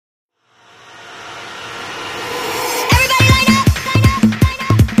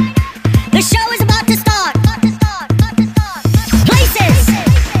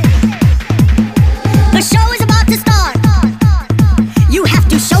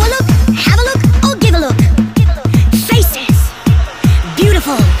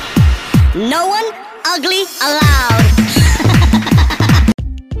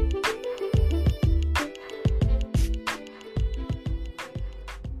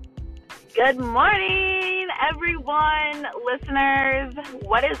Good morning, everyone, listeners.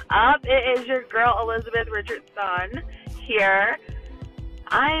 What is up? It is your girl, Elizabeth Richardson, here.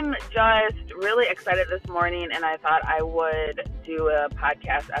 I'm just really excited this morning, and I thought I would do a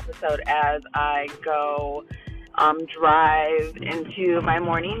podcast episode as I go drive into my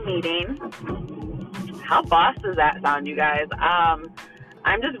morning meeting. How boss does that sound, you guys?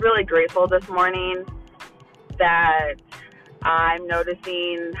 I'm just really grateful this morning that I'm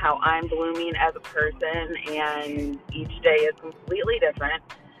noticing how I'm blooming as a person, and each day is completely different.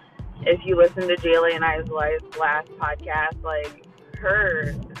 If you listen to Jaylee and I's last podcast, like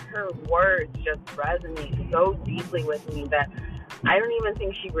her words just resonate so deeply with me that I don't even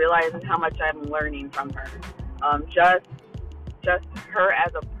think she realizes how much I'm learning from her. Just her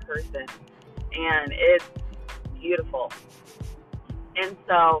as a person, and it's beautiful. And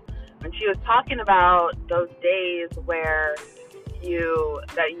so when she was talking about those days where you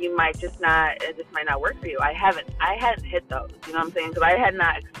might just not, it just might not work for you. I hadn't hit those, you know what I'm saying? Because I had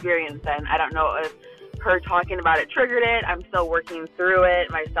not experienced that, and I don't know if her talking about it triggered it. I'm still working through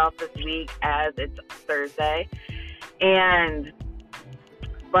it myself this week as it's Thursday. And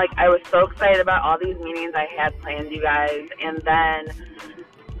like, I was so excited about all these meetings I had planned, you guys. And then,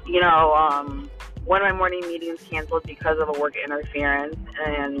 one of my morning meetings canceled because of a work interference,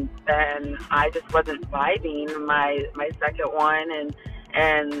 and then I just wasn't vibing my second one,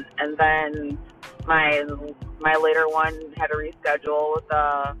 and then my later one had to reschedule with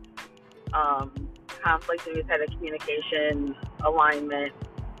a conflict, and we had a communication alignment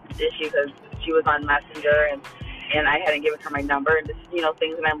issue because she was on Messenger, and I hadn't given her my number, and just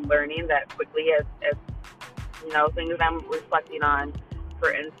things that I'm learning that quickly as things I'm reflecting on.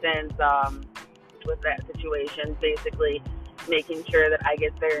 For instance, with that situation, basically making sure that I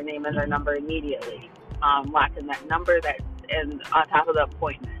get their name and their number immediately, locking that number and on top of the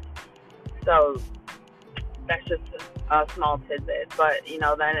appointment. So that's just a small tidbit, but then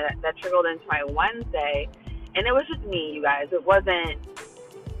that trickled into my Wednesday, and it was just me, you guys. It wasn't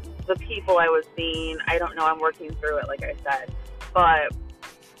the people I was seeing. I don't know. I'm working through it, like I said, but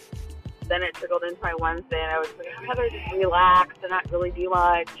then it trickled into my Wednesday, and I was like, I'd rather just relax and not really do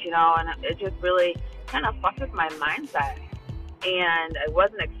much, and it just really kind of fucked with my mindset. And I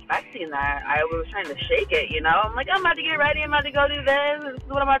wasn't expecting that. I was trying to shake it, I'm like, I'm about to get ready, I'm about to go do this is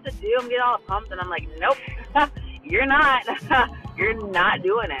what I'm about to do. I'm getting all pumped, and I'm like, nope, you're not. You're not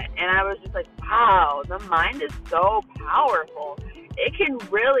doing it. And I was just like, wow, the mind is so powerful. It can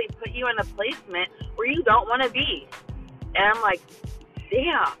really put you in a placement where you don't want to be. And I'm like,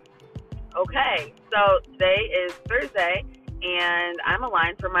 damn. Okay, so today is Thursday, and I'm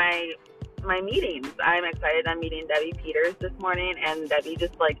aligned for my meetings. I'm excited. I'm meeting Debbie Peters this morning, and Debbie she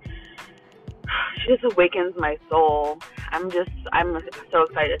just awakens my soul. I'm so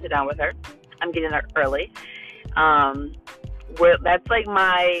excited to sit down with her. I'm getting there early. That's like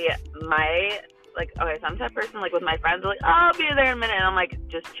my okay, so I'm that person, like, with my friends, like, oh, I'll be there in a minute, and I'm like,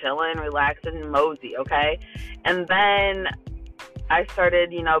 just chilling, relaxing, mosey, okay? And then I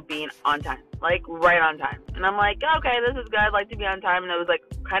started, being on time, like right on time. And I'm like, okay, this is good. I'd like to be on time. And it was like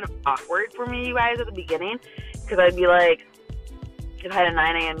kind of awkward for me, you guys, at the beginning, because I'd be like, if I had a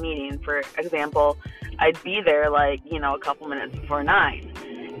 9 a.m. meeting, for example, I'd be there like, a couple minutes before 9,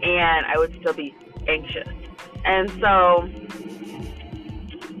 and I would still be anxious. And so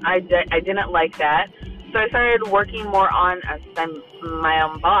I didn't like that. So I started working more on, I'm my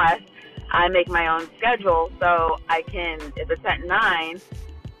own boss, I make my own schedule, so I can, if it's at 9,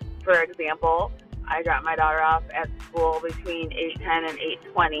 for example, I drop my daughter off at school between 8:10 and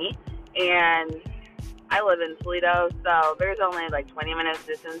 8:20, and I live in Toledo, so there's only like 20 minutes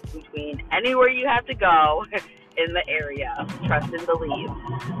distance between anywhere you have to go in the area, trust and believe.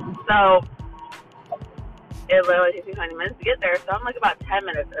 So it literally takes me 20 minutes to get there, so I'm like about 10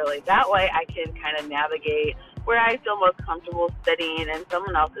 minutes early. That way I can kind of navigate where I feel most comfortable sitting, and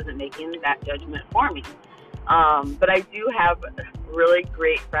someone else isn't making that judgment for me. But I do have really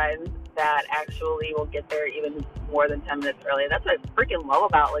great friends that actually will get there even more than 10 minutes early. That's what I freaking love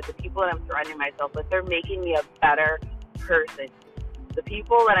about, like, the people that I'm surrounding myself with. They're making me a better person. The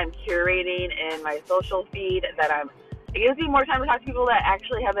people that I'm curating in my social feed, it gives me more time to talk to people that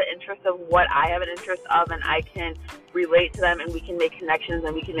actually have an interest of what I have an interest of, and I can relate to them, and we can make connections,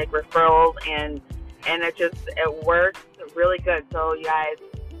 and we can make referrals, and it works really good. So you guys,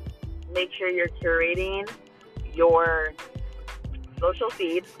 make sure you're curating your social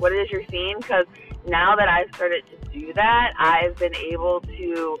feed, what it is you're seeing, because now that I've started to do that, I've been able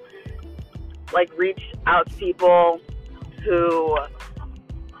to reach out to people who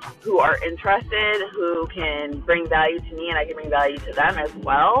are interested, who can bring value to me, and I can bring value to them as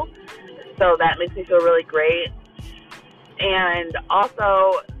well. So that makes me feel really great. And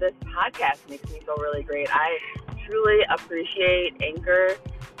also, this podcast makes me feel really great. I truly appreciate Anchor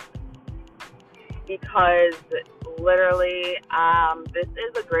because literally, this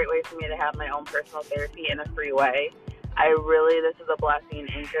is a great way for me to have my own personal therapy in a free way. This is a blessing,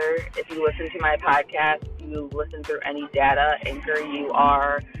 Anchor. If you listen to my podcast, you listen through any data, Anchor, you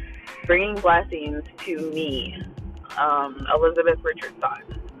are bringing blessings to me, Elizabeth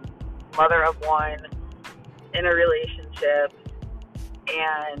Richardson, mother of one, in a relationship,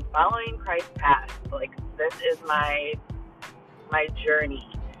 and following Christ's path. Like, this is my journey.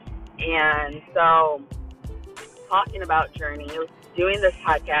 And so, talking about journey, doing this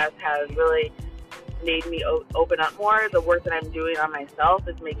podcast has really made me open up more. The work that I'm doing on myself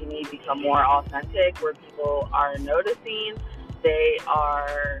is making me become more authentic, where people are noticing. They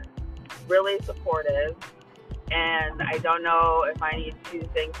are really supportive. And I don't know if I need to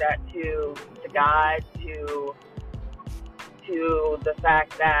thank that to God, to the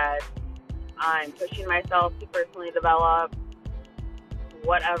fact that I'm pushing myself to personally develop,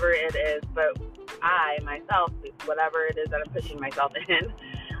 whatever it is, but I, myself, whatever it is that I'm pushing myself in,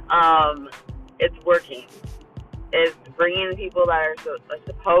 it's working. It's bringing people that are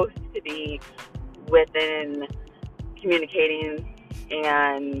supposed to be within, communicating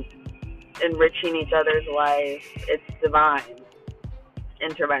and enriching each other's life. It's divine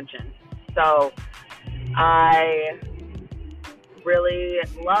intervention. So I really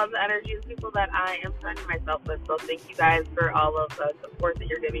love the energy of people that I am surrounding myself with. So thank you guys for all of the support that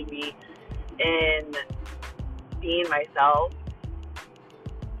you're giving me in being myself.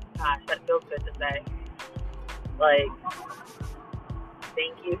 Gosh, that feels good to say. Like,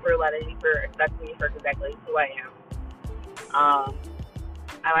 thank you for accepting me for exactly who I am.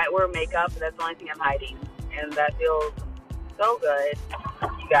 I might wear makeup, but that's the only thing I'm hiding. And that feels so good,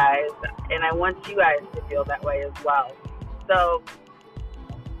 you guys. And I want you guys to feel that way as well. So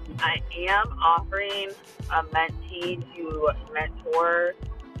I am offering a mentee to mentor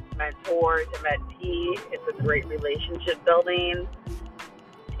to mentee. It's a great relationship building.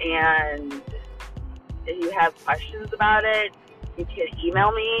 And if you have questions about it, you can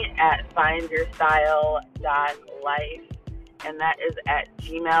email me at findyourstyle.life, and that is at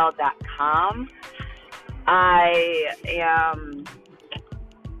gmail.com. I am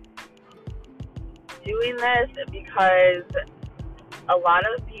doing this because a lot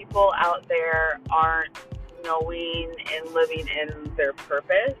of people out there aren't knowing and living in their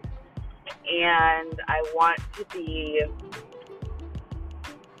purpose, and I want to be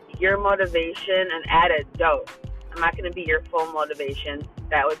your motivation and added dose. I'm not going to be your full motivation.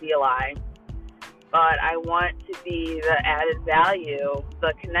 That would be a lie. But I want to be the added value,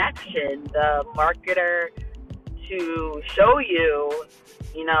 the connection, the marketer to show you,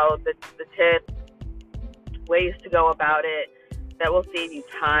 the tips, ways to go about it that will save you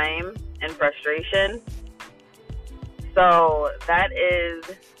time and frustration. So that is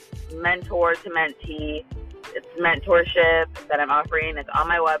mentor to mentee. It's mentorship that I'm offering. It's on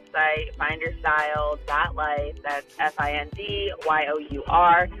my website, findyourstyle.life. That's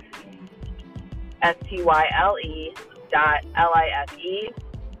FINDYOURSTYLE.LIFE.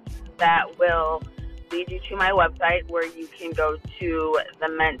 That will lead you to my website where you can go to the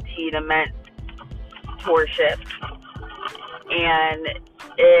mentee to mentorship. And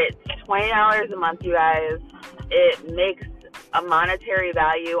it's $20 a month, you guys. It makes a monetary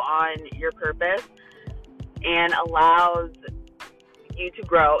value on your purpose and allows you to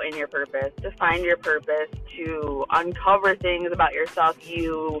grow in your purpose, to find your purpose, to uncover things about yourself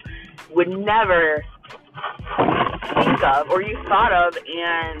you would never think of or you thought of,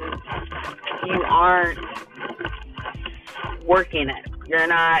 and you aren't working it. You're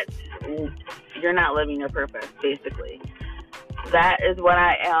not living your purpose, basically. That is what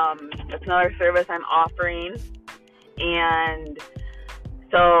I am. It's another service I'm offering. And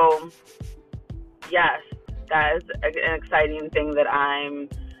so, yes, that is an exciting thing that I'm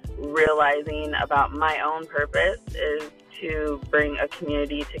realizing about my own purpose, is to bring a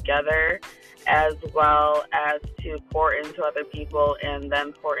community together, as well as to pour into other people and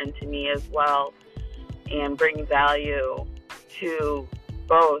then pour into me as well, and bring value to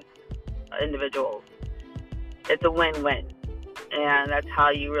both individuals. It's a win-win, and that's how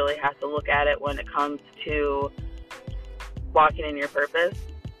you really have to look at it when it comes to walking in your purpose.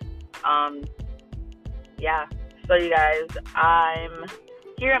 Yeah, so you guys, I'm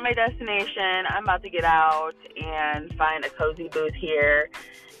here at my destination. I'm about to get out and find a cozy booth here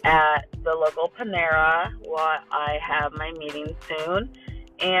at the local Panera while I have my meeting soon.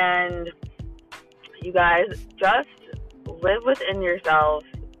 And you guys, just live within yourself,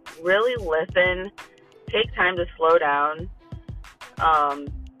 really listen, take time to slow down.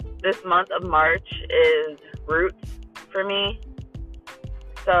 This month of March is roots for me.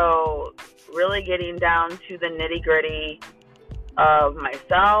 So really getting down to the nitty-gritty of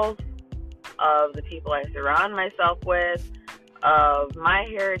myself, of the people I surround myself with, of my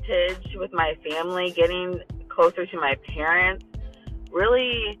heritage with my family, getting closer to my parents,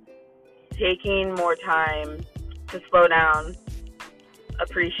 really taking more time to slow down,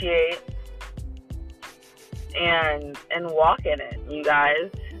 appreciate, and walk in it, you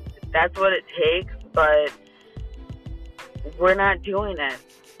guys. That's what it takes, but we're not doing it.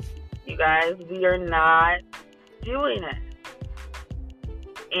 You guys, we are not doing it.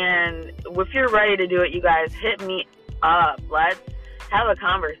 And if you're ready to do it, you guys, hit me up. Let's have a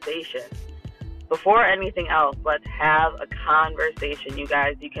conversation. Before anything else, let's have a conversation, you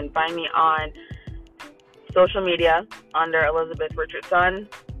guys. You can find me on social media under Elizabeth Richardson,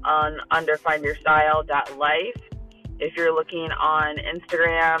 under findyyourstyle.life. If you're looking on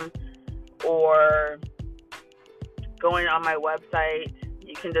Instagram or going on my website,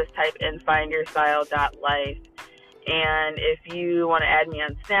 you can just type in findyyourstyle.life. And if you want to add me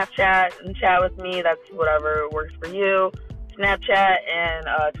on Snapchat and chat with me, that's whatever works for you. Snapchat and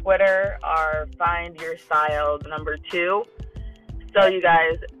Twitter are findyoursTyle2. So you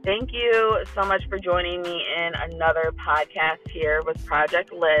guys, thank you so much for joining me in another podcast here with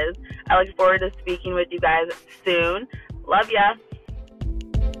Project Liz. I look forward to speaking with you guys soon. Love ya.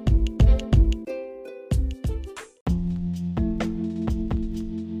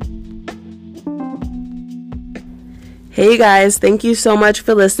 Hey guys, thank you so much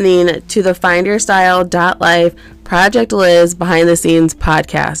for listening to the findyyourstyle.life Project Liz behind the scenes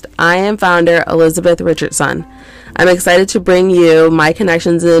podcast. I am founder Elizabeth Richardson. I'm excited to bring you my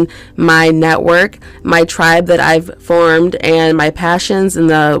connections in my network, my tribe that I've formed, and my passions and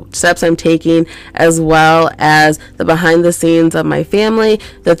the steps I'm taking, as well as the behind the scenes of my family,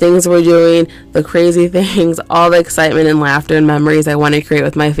 the things we're doing, the crazy things, all the excitement and laughter and memories I want to create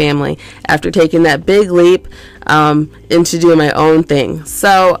with my family after taking that big leap into doing my own thing.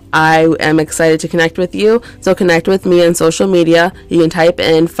 So I am excited to connect with you. So connect with me on social media. You can type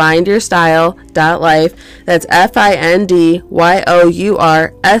in findyyourstyle.life. That's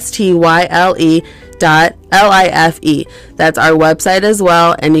FINDYOURSTYLE.LIFE. That's our website as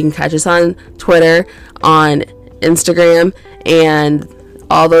well. And you can catch us on Twitter, on Instagram, and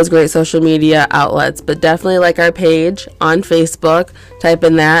all those great social media outlets. But definitely like our page on Facebook. Type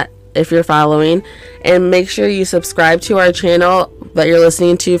in that if you're following, and make sure you subscribe to our channel that you're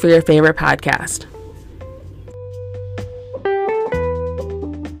listening to for your favorite podcast.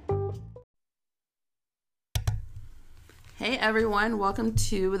 Hey everyone, welcome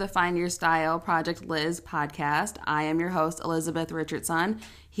to the Find Your Style Project Liz podcast. I am your host, Elizabeth Richardson,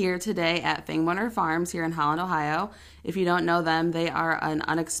 here today at Fingwinter Farms here in Holland, Ohio. If you don't know them, they are an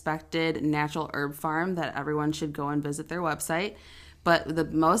unexpected natural herb farm that everyone should go and visit their website. But the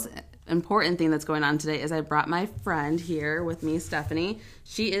most important thing that's going on today is I brought my friend here with me, Stephanie.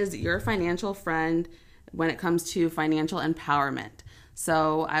 She is your financial friend when it comes to financial empowerment.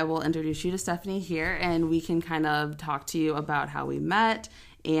 So I will introduce you to Stephanie here, and we can kind of talk to you about how we met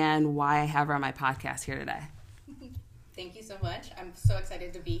and why I have her on my podcast here today. Thank you so much. I'm so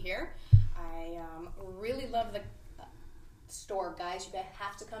excited to be here. I really love the store, guys. You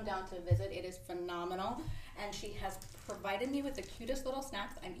have to come down to visit. It is phenomenal. And she has provided me with the cutest little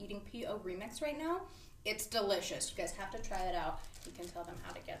snacks. I'm eating P.O. Remix right now. It's delicious. You guys have to try it out. You can tell them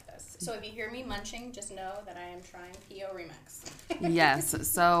how to get this. So if you hear me munching, just know that I am trying P.O. Remix. Yes.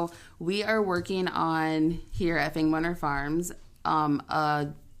 So we are working on, here at Fingwinter Farms, a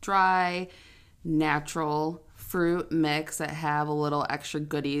dry, natural fruit mix that have a little extra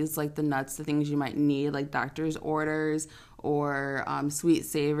goodies like the nuts, the things you might need, like doctor's orders, or sweet,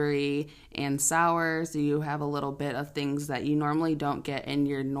 savory, and sour. So you have a little bit of things that you normally don't get in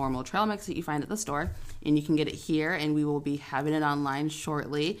your normal trail mix that you find at the store. And you can get it here, and we will be having it online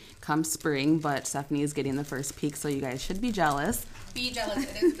shortly come spring. But Stephanie is getting the first peek, so you guys should be jealous. Be jealous.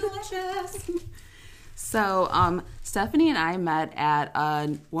 It is delicious. So Stephanie and I met at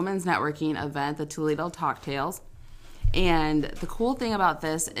a women's networking event, the Toledo Talk Tales. And the cool thing about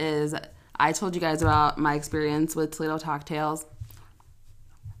this is I told you guys about my experience with Toledo Talk Tales.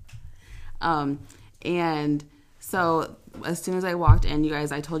 And so as soon as I walked in, you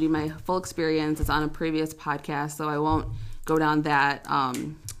guys, I told you my full experience. It's on a previous podcast, so I won't go down that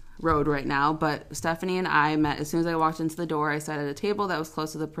road right now. But Stephanie and I met as soon as I walked into the door. I sat at a table that was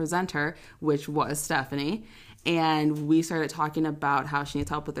close to the presenter, which was Stephanie. And we started talking about how she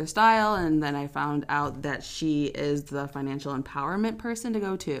needs help with her style, and then I found out that she is the financial empowerment person to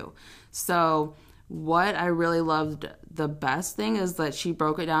go to. So what I really loved the best thing is that she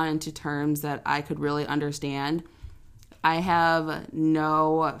broke it down into terms that I could really understand. I have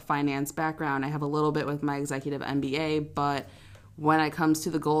no finance background. I have a little bit with my executive MBA, but when it comes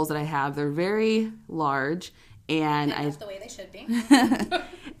to the goals that I have, they're very large. And that's the way they should be.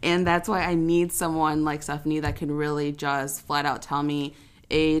 And that's why I need someone like Stephanie that can really just flat out tell me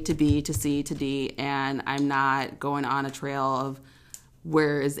A to B to C to D, and I'm not going on a trail of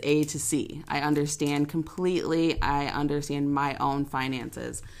where is A to C. I understand completely. I understand my own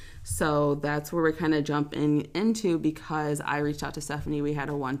finances. So that's where we're kind of jumping into, because I reached out to Stephanie. We had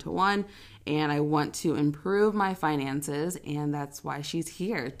a one-to-one, and I want to improve my finances, and that's why she's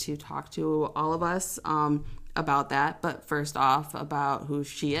here to talk to all of us about that. But first off, about who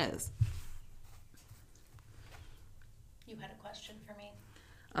she is. You had a question for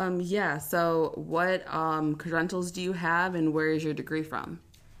me? Yeah, so what credentials do you have, and where is your degree from?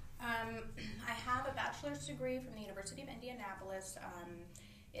 I have a bachelor's degree from the University of Indianapolis.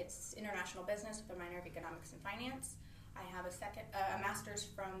 It's international business with a minor of economics and finance. I have a master's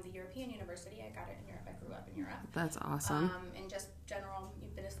from the European University. I got it in Europe. I grew up in Europe. That's awesome. In just general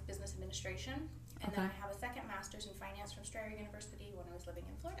business administration. And then I have a second master's in finance from Strayer University when I was living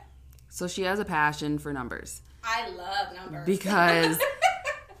in Florida. So she has a passion for numbers. I love numbers.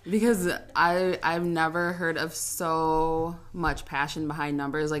 Because I've never heard of so much passion behind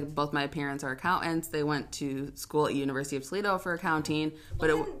numbers. Like, both my parents are accountants. They went to school at University of Toledo for accounting.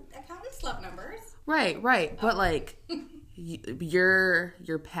 Accountants love numbers. Right. But like your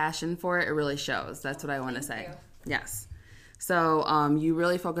passion for it really shows. That's what I want to say. You. Yes. So you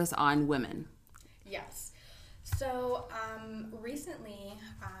really focus on women. Yes. So recently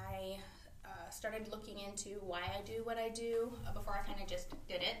I started looking into why I do what I do. Before I kind of just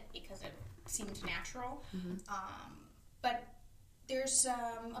did it because it seemed natural. Mm-hmm. But there's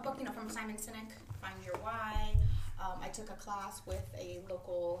a book, from Simon Sinek, Find Your Why. I took a class with a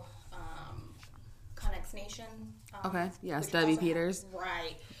local Connex Nation. Okay, yes, Debbie Peters.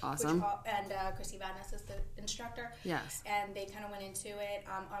 Right. Awesome. And Chrissy Vadnais is the instructor. Yes. And they kind of went into it.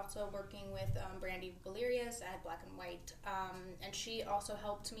 Also working with Brandy Valerius at Black and White. And she also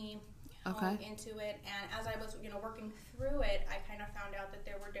helped me into it. And as I was, working through it, I kind of found out that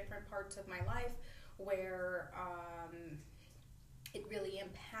there were different parts of my life where it really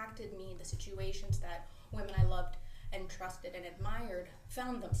impacted me, the situations that women I loved and trusted and admired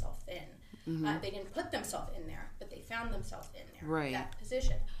found themselves in. Mm-hmm. They didn't put themselves in there, but they found themselves in there. Right. That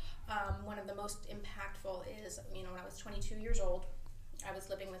position. One of the most impactful is, when I was 22 years old, I was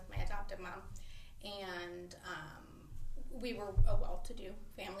living with my adoptive mom, and we were a well-to-do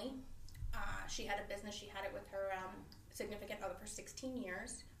family. She had a business. She had it with her significant other for 16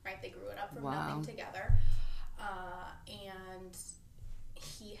 years, right? They grew it up from nothing together. And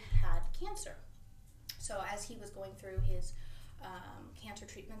he had cancer. So as he was going through his cancer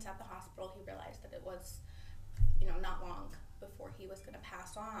treatments at the hospital, he realized that it was, not long before he was going to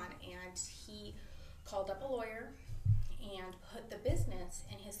pass on. And he called up a lawyer and put the business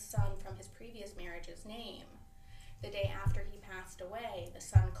in his son from his previous marriage's name. The day after he passed away, the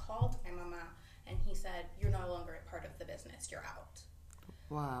son called my mama and he said, "You're no longer a part of the business, you're out."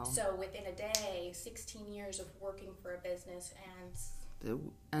 Wow. So within a day, 16 years of working for a business, and it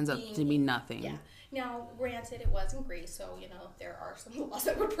ends up to be nothing. Yeah. Now, granted, it was in Greece, so, there are some laws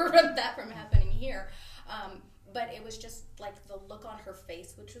that would prevent that from happening here. But it was just like the look on her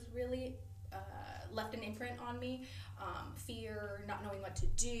face, which was really left an imprint on me. Fear, not knowing what to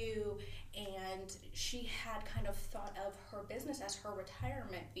do. And she had kind of thought of her business as her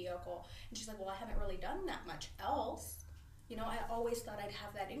retirement vehicle. And she's like, well, I haven't really done that much else. I always thought I'd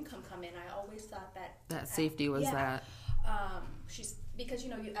have that income come in. I always thought that safety was that. Because,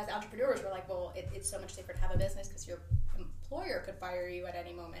 as entrepreneurs, we're like, well, it's so much safer to have a business because your employer could fire you at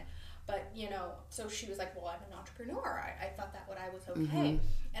any moment. But, so she was like, well, I'm an entrepreneur. I thought that I was okay.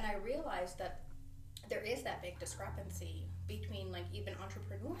 Mm-hmm. And I realized that there is that big discrepancy between, even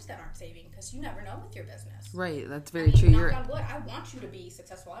entrepreneurs that aren't saving, because you never know with your business. Right, that's very true. Knock on wood, I want you to be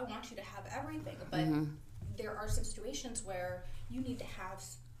successful. I want you to have everything. But there are situations where you need to have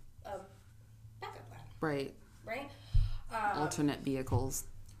a backup plan. Right. Right? Alternate vehicles.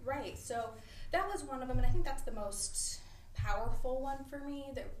 Right. So that was one of them, and I think that's the most powerful one for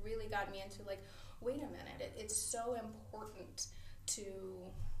me that really got me into, wait a minute, it's so important to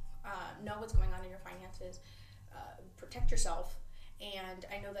know what's going on in your finances, protect yourself, and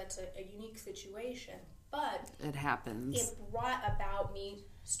I know that's a unique situation, but it happens. It brought about me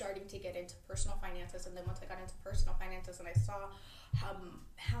starting to get into personal finances, and then once I got into personal finances and I saw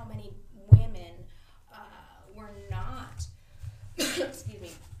how many women were not, excuse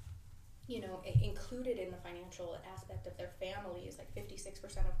me, included in the financial aspect of their families. Like 56%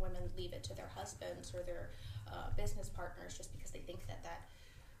 of women leave it to their husbands or their business partners just because they think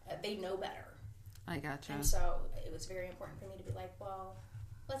that they know better. I gotcha. And so it was very important for me to be like, well,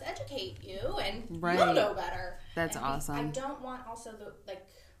 let's educate you, and right. you'll know better. That's awesome. I don't want also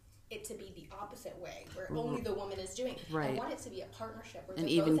it to be the opposite way, where only the woman is doing it. Right. I want it to be a partnership. Where an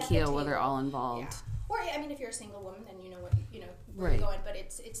they're even both at the keel table. where they're all involved. Yeah. Or, if you're a single woman, then you know where right. you're going. But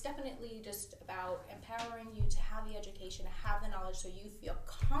it's definitely just about empowering you to have the education, to have the knowledge, so you feel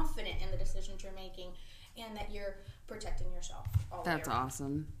confident in the decisions you're making, and that you're protecting yourself all That's the way around.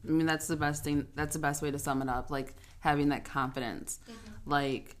 awesome. I mean, that's the best thing. That's the best way to sum it up. Like, having that confidence. Mm-hmm.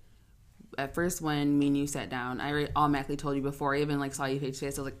 Like, at first when me and you sat down, I automatically told you before I even saw you face to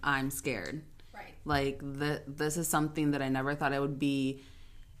face, I was like, I'm scared. Right. Like, this is something that I never thought I would be,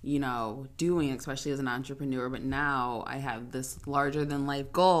 doing, especially as an entrepreneur. But now I have this larger than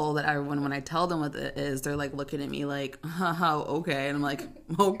life goal that everyone, when I tell them what it is, they're like looking at me like, oh, okay. And I'm like,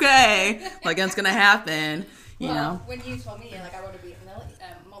 okay, like it's going to happen, you know? When you told me, I want to be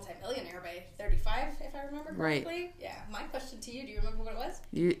a multi-millionaire by 35, if I remember correctly. Right. Yeah. My question to you, do you remember what it was?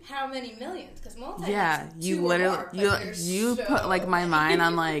 How many millions? Because multi you literally, you put my mind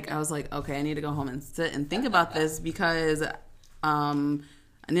on I was like, okay, I need to go home and sit and think about this because,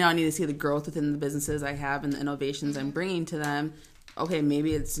 I need to see the growth within the businesses I have and the innovations I'm bringing to them. Okay,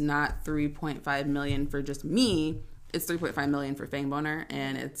 maybe it's not 3.5 million for just me. It's 3.5 million for Fangboner,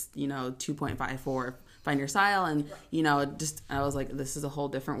 and it's 2.5 for Find Your Style, and I was like, this is a whole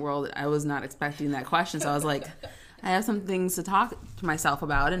different world. I was not expecting that question, so I was like, I have some things to talk to myself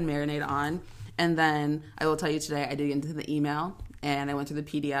about and marinate on. And then I will tell you today, I did get into the email. And I went through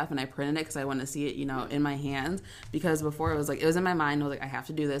the PDF and I printed it because I wanted to see it, in my hands. Because before it was in my mind. I was like, I have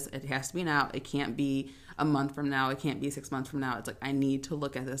to do this. It has to be now. It can't be a month from now. It can't be 6 months from now. It's I need to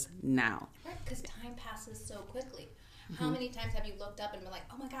look at this now. Right, because time passes so quickly. Mm-hmm. How many times have you looked up and been like,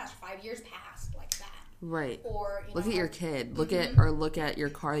 oh my gosh, 5 years passed like that? Right. Or look at your kid. Look mm-hmm. at look at your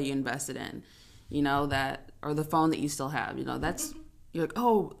car that you invested in. Or the phone that you still have. That's. Mm-hmm. You're like,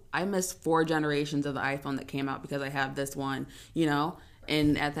 oh, I missed 4 generations of the iPhone that came out because I have this one.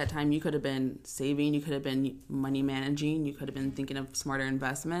 And at that time, you could have been saving, you could have been money managing, you could have been thinking of smarter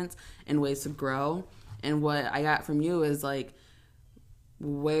investments and ways to grow. And what I got from you is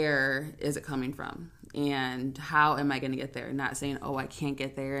where is it coming from? And how am I going to get there? Not saying, oh, I can't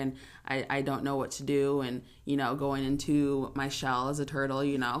get there and I don't know what to do. And, going into my shell as a turtle,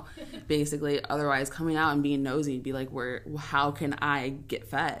 basically otherwise coming out and being nosy, be like, how can I get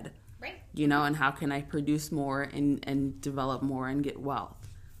fed? Right. And how can I produce more and develop more and get wealth?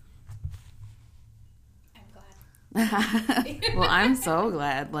 I'm glad. Well, I'm so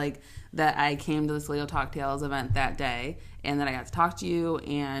glad that I came to this Leo Talk Tales event that day and that I got to talk to you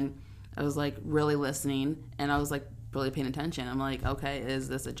and I was really listening and I was really paying attention. I'm like, okay, is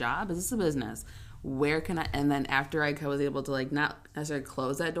this a job? Is this a business? Where can I? And then after I was able to not necessarily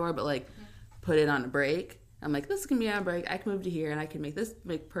close that door, but mm-hmm. put it on a break. I'm like, this can be on a break. I can move to here and I can make this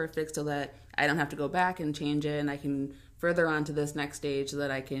perfect so that I don't have to go back and change it and I can further on to this next stage so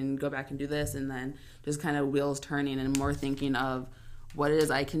that I can go back and do this and then just kind of wheels turning and more thinking of what it is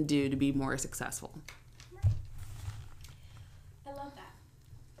I can do to be more successful. Right. I love that.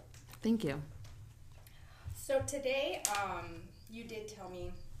 Thank you. So today, you did tell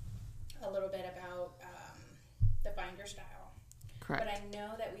me a little bit about the Find Your Style. Correct. But I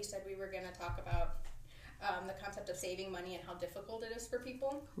know that we said we were going to talk about the concept of saving money and how difficult it is for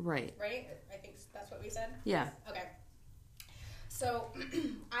people. Right. Right? I think that's what we said? Yeah. Okay. So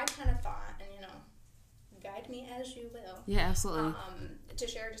I kind of thought, and guide me as you will. Yeah, absolutely. To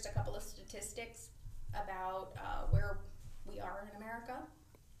share just a couple of statistics about where we are in America.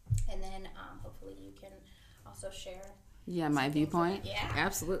 And then hopefully you can also share. Yeah, my viewpoint. Yeah.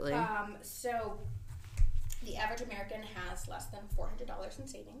 Absolutely. So the average American has less than $400 in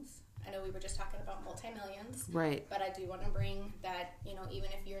savings. I know we were just talking about multi-millions. Right. But I do want to bring that,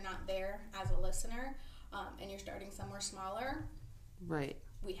 even if you're not there as a listener and you're starting somewhere smaller. Right.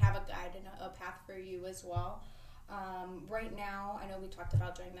 We have a guide and a path for you as well. Right now, I know we talked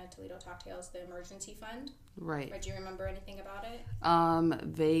about during the Toledo Talk Tales, the emergency fund. Right. Do you remember anything about it?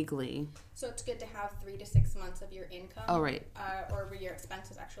 Vaguely. So it's good to have 3 to 6 months of your income. Oh, right. Or your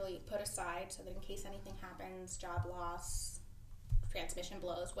expenses actually put aside so that in case anything happens, job loss, transmission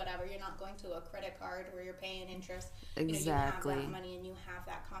blows, whatever, you're not going to a credit card where you're paying interest. Exactly. You have that money and you have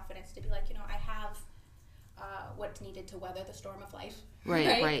that confidence to be like, I have what's needed to weather the storm of life.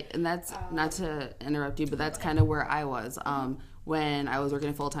 Right. And that's, not to interrupt you, but that's kind of where I was. When I was working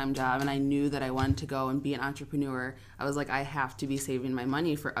a full-time job and I knew that I wanted to go and be an entrepreneur, I was like, I have to be saving my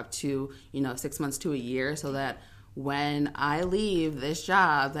money for up to, 6 months to a year, so that when I leave this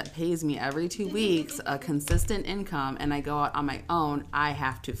job that pays me every 2 weeks a consistent income and I go out on my own, I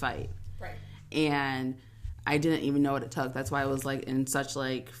have to fight. Right. And I didn't even know what it took. That's why I was like in such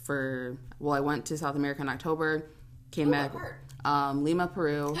I went to South America in October, came back, Lima,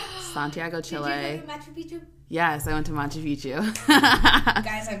 Peru, Santiago, Chile. Did you go to Machu Picchu? Yes, I went to Machu Picchu.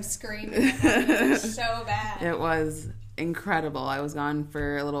 Guys, I'm screaming. It was so bad. It was incredible. I was gone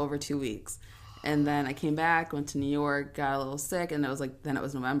for a little over 2 weeks. And then I came back, went to New York, got a little sick, and then it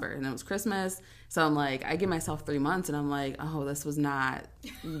was November, and then it was Christmas. So I'm like, I give myself 3 months, and I'm like, oh, this was not,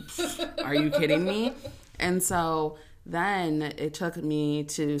 are you kidding me? And so then it took me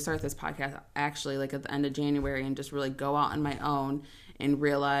to start this podcast actually like at the end of January and just really go out on my own and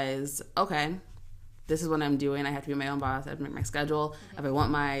realize, okay, this is what I'm doing. I have to be my own boss. I have to make my schedule. If I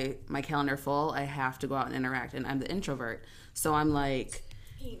want my calendar full, I have to go out and interact, and I'm the introvert. So I'm like...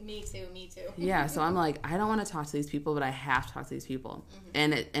 Me too. Yeah, so I'm like, I don't want to talk to these people, but I have to talk to these people.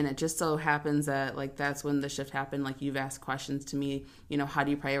 And it just so happens that like that's when the shift happened. Like you've asked questions to me, how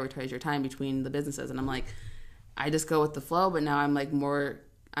do you prioritize your time between the businesses? And I'm like, I just go with the flow, but now I'm like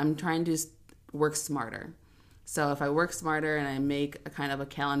I'm trying to work smarter. So if I work smarter and I make a kind of a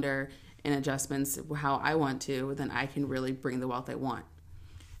calendar and adjustments how I want to, then I can really bring the wealth I want.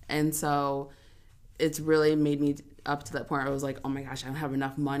 And so it's really made me up to that point where I was like, oh my gosh, I don't have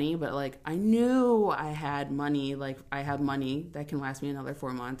enough money. But like, I knew I had money. Like I have money that can last me another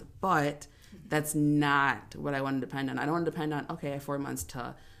 4 months, but that's not what I want to depend on. I don't want to depend on, okay, I have 4 months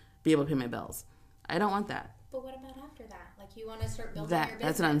to be able to pay my bills. I don't want that. But what about after that? Like you want to start building your business.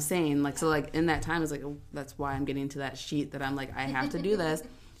 That's what I'm saying. Like, so like in that time, it's like, that's why I'm getting to that sheet that I'm like, I have to do this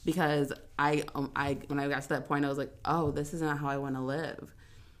because I when I got to that point, I was like, oh, this is not how I want to live.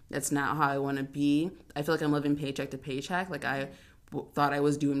 That's not how I want to be. I feel like I'm living paycheck to paycheck. Like I thought I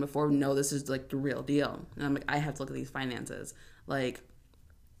was doing before. No, this is like the real deal. And I'm like, I have to look at these finances. Like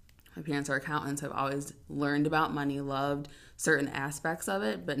my parents are accountants. I've always learned about money, loved certain aspects of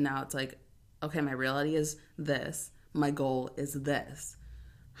it. But now it's like, okay, my reality is this. My goal is this.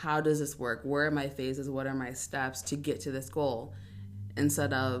 How does this work? Where are my phases? What are my steps to get to this goal?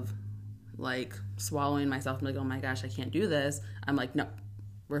 Instead of like swallowing myself and like, oh my gosh, I can't do this. I'm like, no.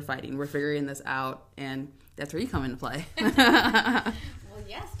 We're fighting. We're figuring this out, and that's where you come into play. Well,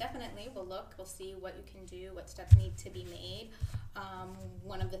 yes, definitely. We'll see what you can do, what steps need to be made.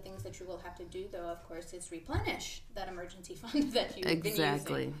 One of the things that you will have to do, though, of course, is replenish that emergency fund that you've been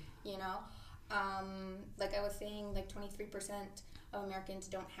using. Like I was saying, like 23% of Americans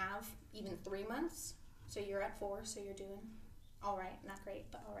don't have even 3 months. So you're at 4, so you're doing all right. Not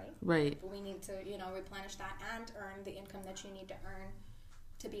great, but all right. Right. But we need to, replenish that and earn the income that you need to earn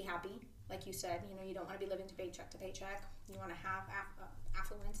to be happy. Like you said, you don't want to be living paycheck to paycheck. You want to have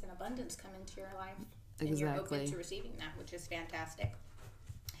affluence and abundance come into your life. Exactly. And you're open to receiving that, which is fantastic.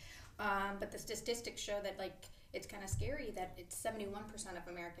 But the statistics show that, like, it's kind of scary that it's 71%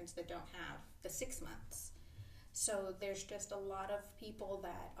 of Americans that don't have the 6 months. So there's just a lot of people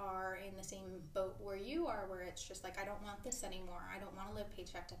that are in the same boat where you are, where it's just like, I don't want this anymore. I don't want to live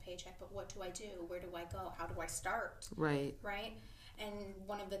paycheck to paycheck, but what do I do? Where do I go? How do I start? Right. Right? And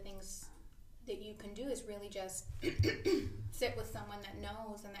one of the things that you can do is really just sit with someone that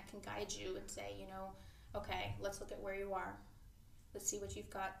knows and that can guide you and say, okay, let's look at where you are. Let's see what you've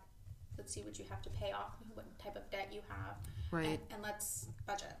got. Let's see what you have to pay off, what type of debt you have. Right. And let's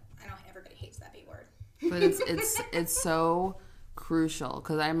budget. I know everybody hates that B word. But it's so crucial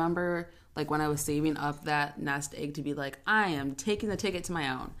because I remember like when I was saving up that nest egg to be like, I am taking the ticket to my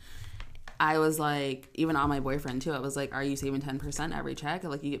own. I was like, even on my boyfriend too, I was like, are you saving 10% every check?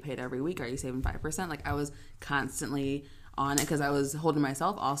 Like, you get paid every week. Are you saving 5%? Like, I was constantly on it because I was holding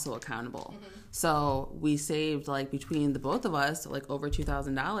myself also accountable. Mm-hmm. So we saved, like, between the both of us, like, over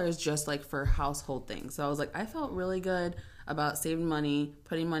 $2,000 just, like, for household things. So I was like, I felt really good about saving money,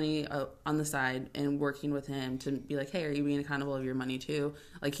 putting money on the side, and working with him to be like, hey, are you being accountable of your money too?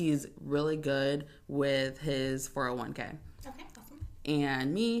 Like, he's really good with his 401k. Okay, awesome.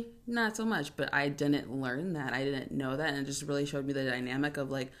 And me, not so much, but I didn't learn that. I didn't know that, and it just really showed me the dynamic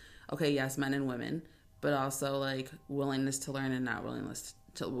of, like, okay, yes, men and women, but also, like, willingness to learn and not willingness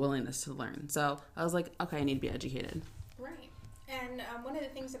to learn. So I was like, okay, I need to be educated. Right. And one of the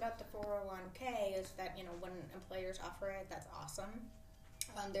things about the 401k is that, you know, when employers offer it, that's awesome.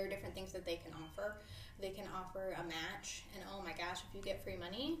 There are different things that they can offer. They can offer a match, and oh my gosh, if you get free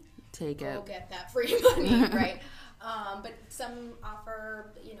money, take it. Go get that free money, right? But some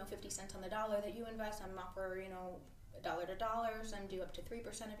offer, 50 cents on the dollar that you invest. Some offer, dollar to dollar. Some do up to 3%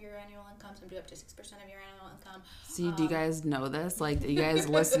 of your annual income. Some do up to 6% of your annual income. See, do you guys know this? Like, you guys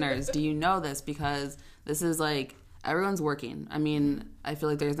listeners, do you know this? Because this is like, everyone's working. I mean, I feel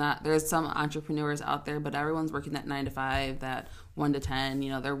like there's some entrepreneurs out there, but everyone's working that 9 to 5, that 1 to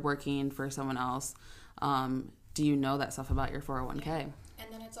 10, they're working for someone else. Do you know that stuff about your 401k?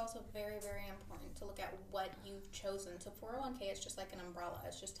 And then it's also very, very important to look at what you've chosen. So 401k is just like an umbrella.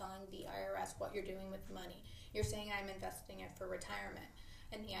 It's just telling the IRS what you're doing with the money. You're saying, I'm investing it for retirement.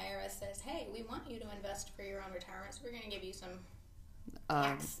 And the IRS says, hey, we want you to invest for your own retirement, so we're going to give you some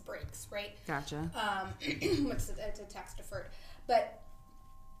tax breaks, right? Gotcha. It's a tax deferred. But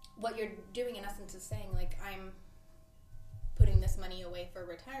what you're doing in essence is saying, like, I'm putting this money away for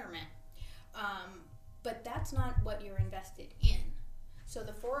retirement. But that's not what you're invested in. So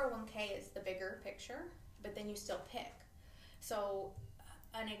the 401k is the bigger picture, but then you still pick. So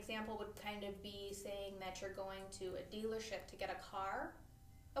an example would kind of be saying that you're going to a dealership to get a car.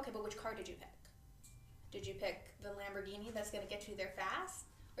 Okay, but which car did you pick? Did you pick the Lamborghini that's going to get you there fast?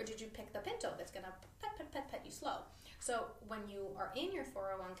 Or did you pick the Pinto that's going to pet you slow? So when you are in your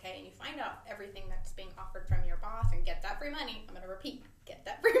 401k and you find out everything that's being offered from your boss and get that free money, I'm going to repeat, get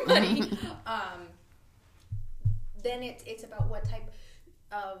that free money, then it's about what type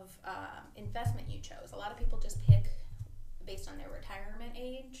of investment you chose. A lot of people just pick based on their retirement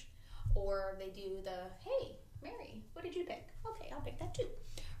age, or they do hey, Mary, what did you pick? Okay, I'll pick that too,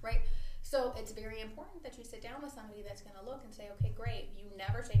 right? So it's very important that you sit down with somebody that's going to look and say, okay, great, you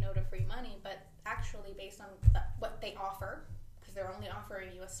never say no to free money, but actually based on what they offer, because they're only offering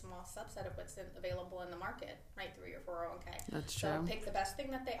you a small subset of what's available in the market, right, through your 401k. That's true. So pick the best thing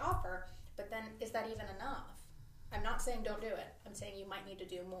that they offer, but then is that even enough? I'm not saying don't do it. I'm saying you might need to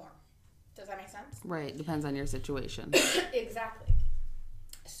do more. Does that make sense? Right. Depends on your situation. Exactly.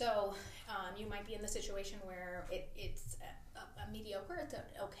 So you might be in the situation where it's a mediocre, it's an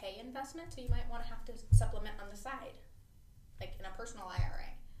okay investment, so you might want to have to supplement on the side, like in a personal IRA,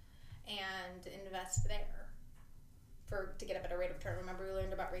 and invest there to get a better rate of return. Remember we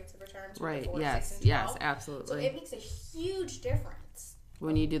learned about rates of return? Right. 4, Yes. 6, and 12? Yes. Absolutely. So it makes a huge difference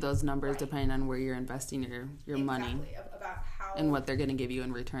when you do those numbers, right, depending on where you're investing your money, about how and what they're going to give you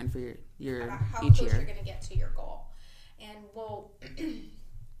in return for your about how each close year. you're going to get to your goal. And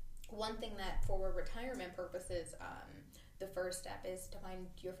one thing that for retirement purposes, the first step is to find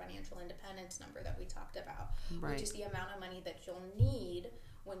your financial independence number that we talked about, right, which is the amount of money that you'll need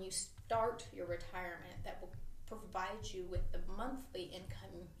when you start your retirement that will provide you with the monthly income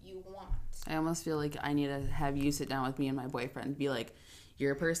you want. I almost feel like I need to have you sit down with me and my boyfriend and be like,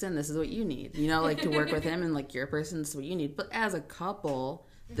 you're a person, this is what you need. Like to work with him, and like, you're a person, this is what you need. But as a couple,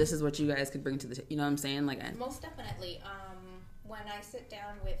 this is what you guys could bring to the, you know what I'm saying? Like, most definitely. When I sit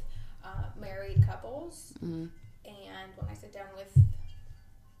down with married couples, mm-hmm, and when I sit down with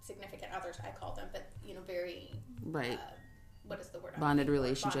significant others, I call them, but very right, what is the word? Bonded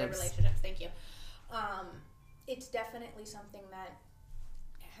relationships. Bonded relationships. Thank you. It's definitely something that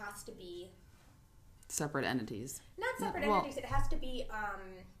has to be separate entities. Not separate entities. It has to be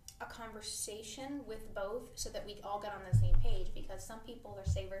a conversation with both, so that we all get on the same page. Because some people are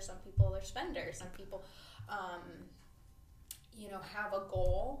savers, some people are spenders, some people, have a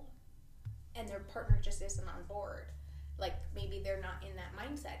goal, and their partner just isn't on board. Like, maybe they're not in that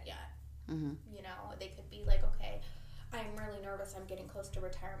mindset yet. Mm-hmm. They could be like, okay, I'm really nervous, I'm getting close to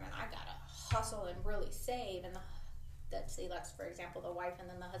retirement, I gotta hustle and really save. And let's for example the wife, and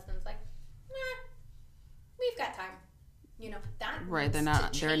then the husband's like, nah, we've got time. That right, they're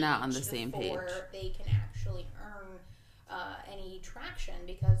not on the same page before they can actually earn any traction.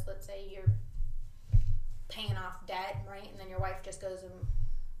 Because let's say you're paying off debt, right, and then your wife just goes and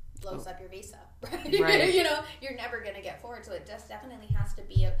blows up your visa, right? You're never going to get forward. So it just definitely has to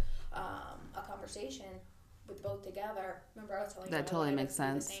be a conversation with both together. Remember, I was telling you that totally makes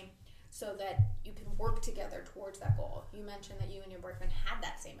sense. So that you can work together towards that goal. You mentioned that you and your boyfriend had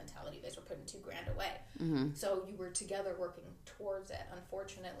that same mentality. You guys were putting $2,000 away. Mm-hmm. So you were together working towards it.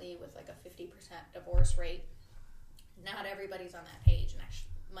 Unfortunately, with like a 50% divorce rate, not everybody's on that page. And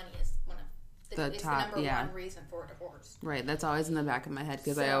actually, money is one of the number one reason for divorce. Right. That's always in the back of my head,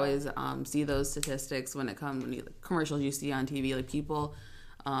 because I always see those statistics when commercials you see on TV, like people.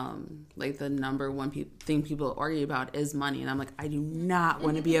 Like the number one thing people argue about is money, and I'm like, I do not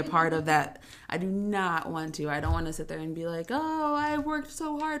want to be a part of that. I do not want to. I don't want to sit there and be like, oh, I worked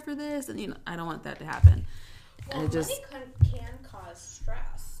so hard for this, and I don't want that to happen. Well, And money can cause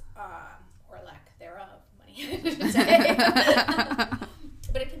stress, or lack thereof. Money, I should say.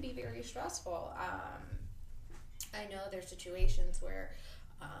 But it can be very stressful. I know there's situations where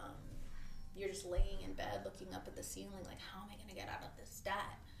you're just laying in bed looking up at the ceiling like, how am I going to get out of this debt?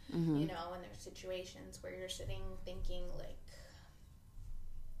 Mm-hmm. You know, and there's situations where you're sitting thinking like,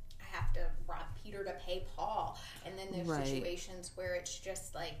 I have to rob Peter to pay Paul. And then there's situations where it's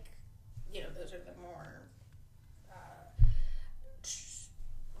just like, you know, those are the more,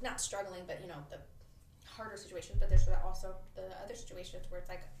 not struggling, but, you know, the harder situations. But there's also the other situations where it's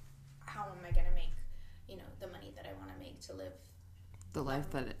like, how am I going to make, you know, the money that I want to make to live the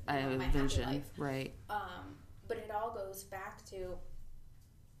life that I my envision. happy life. Right. But it all goes back to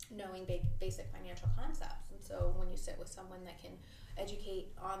knowing basic financial concepts. And so when you sit with someone that can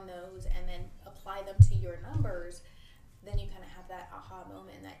educate on those and then apply them to your numbers, then you kind of have that aha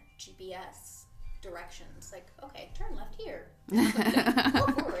moment, that GPS directions. Like, okay, turn left here.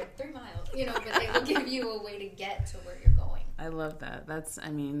 Go forward 3 miles. You know, but they will give you a way to get to where you're going. I love that. That's,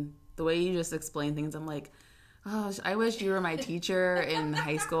 I mean, the way you just explain things, I'm like, oh, I wish you were my teacher in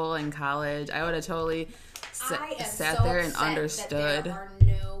high school and college. I would have totally sat there and understood. That there are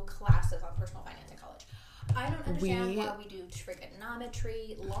no classes on personal finance in college. I don't understand why we do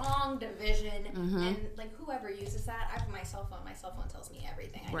trigonometry, long division, and like whoever uses that. I have my cell phone. My cell phone tells me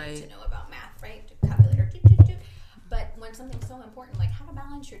everything I need to know about math, right? Calculator. But when something's so important, like how to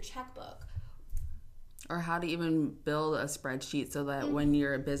balance your checkbook, or how to even build a spreadsheet so that when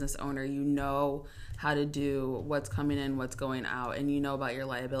you're a business owner, you know how to do what's coming in, what's going out, and you know about your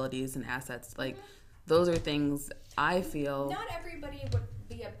liabilities and assets. Like, those are things I feel. Not everybody would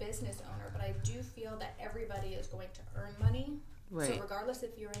be a business owner, but I do feel that everybody is going to earn money. Right. So regardless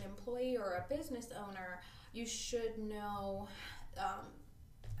if you're an employee or a business owner, you should know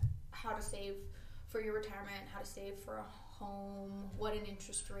how to save for your retirement, how to save for a home, what an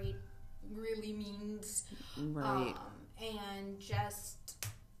interest rate really means, right? And just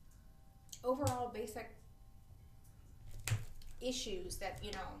overall basic issues that,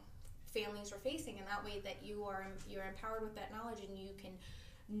 you know, families are facing, and that way that you're empowered with that knowledge and you can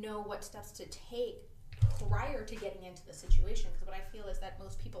know what steps to take prior to getting into the situation. Because what I feel is that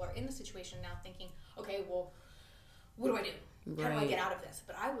most people are in the situation now thinking, okay, well, what do I do? How do I get out of this?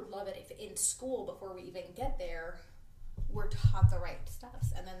 But I would love it if in school, before we even get there, we're taught the right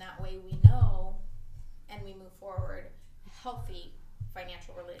steps, and then that way we know and we move forward healthy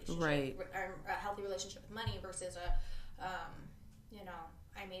financial relationship, a healthy relationship with money versus you know,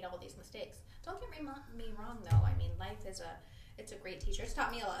 I made all these mistakes. Don't get me wrong though. I mean, life is it's a great teacher. It's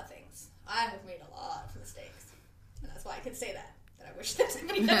taught me a lot of things. I have made a lot of mistakes, and that's why I could say that I wish that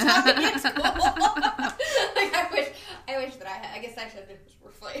somebody had taught me in school. Like I wish that I guess I should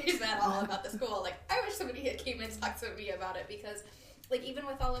rephrase that all about the school. Like, I wish somebody had came and talked to me about it, because, like, even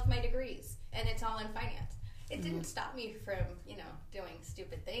with all of my degrees, and it's all in finance, it didn't stop me from, you know, doing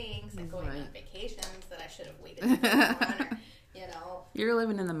stupid things and going on vacations that I should have waited to go on, or, you know. You're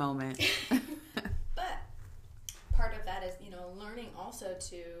living in the moment. But part of that is, you know, learning also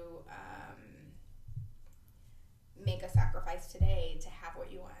to make a sacrifice today to have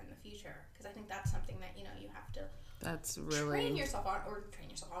what you want in the future. Because I think that's something that, you know, you have to train yourself on,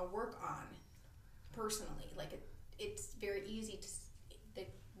 work on personally. Like, it's very easy to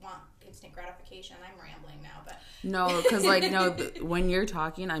want instant gratification. I'm rambling now, but no, because like, no, when you're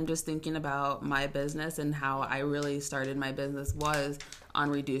talking, I'm just thinking about my business and how I really started my business was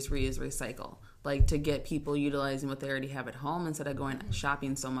on reduce, reuse, recycle. Like, to get people utilizing what they already have at home instead of going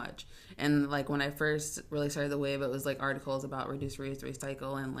shopping so much. And like, when I first really started the wave, it was like articles about reduce, reuse,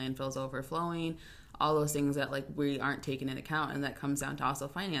 recycle and landfills overflowing, all those things that like we aren't taking into account. And that comes down to also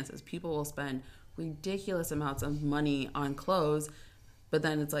finances. People will spend ridiculous amounts of money on clothes, but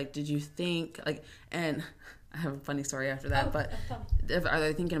then it's like, did you think, like, and I have a funny story after that, but are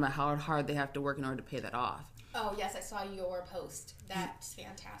they thinking about how hard they have to work in order to pay that off? Oh, yes, I saw your post. That's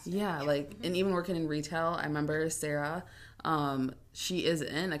fantastic. Yeah, like, and even working in retail, I remember Sarah, she is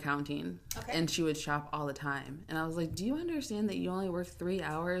in accounting, and she would shop all the time. And I was like, do you understand that you only work 3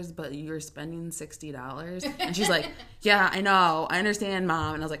 hours, but you're spending $60? And she's like, yeah, I know. I understand,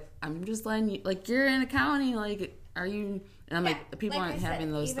 Mom. And I was like, I'm just letting you, like, you're in accounting. Like, are you... And I'm like, people aren't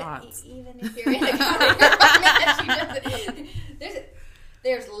having those thoughts. Even if you're in accounting,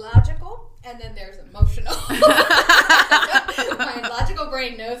 there's logical, and then there's emotional. My logical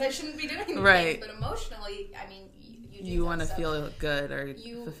brain knows I shouldn't be doing these things, but emotionally, I mean, you want to feel good or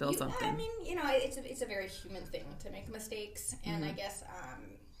fulfill something. I mean, you know, it's a very human thing to make mistakes, and I guess,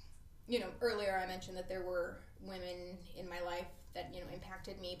 you know, earlier I mentioned that there were women in my life that, you know,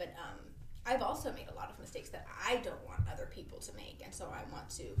 impacted me, but I've also made a lot of mistakes that I don't want other people to make, and so I want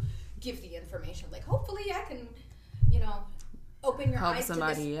to give the information. Like, hopefully I can, open your eyes to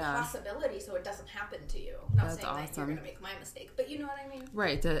this possibility so it doesn't happen to you. I'm not saying that you're going to make my mistake, but you know what I mean?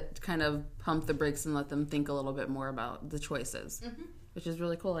 Right, to kind of pump the brakes and let them think a little bit more about the choices, which is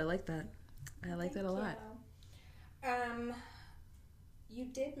really cool. I like that. I like that a lot. You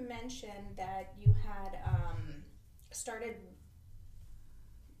did mention that you had started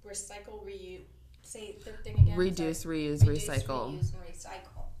recycle, say the thing again. Reduce, reuse, recycle. Reuse, and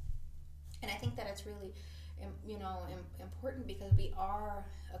recycle. And I think that it's really, important because we are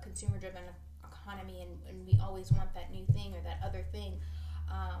a consumer-driven economy, and we always want that new thing or that other thing.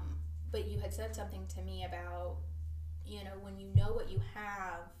 But you had said something to me about, when you know what you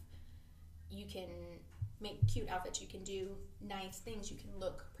have, you can make cute outfits, you can do nice things, you can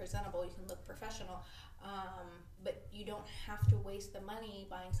look presentable, you can look professional, but you don't have to waste the money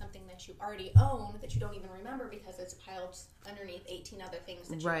buying something that you already own that you don't even remember because it's piled underneath 18 other things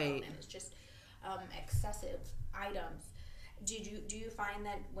that you own, and it's just excessive items. Do you find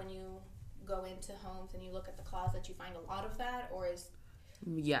that when you go into homes and you look at the closet, you find a lot of that, or is...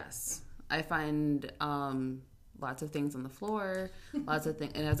 Yes, I find lots of things on the floor, lots of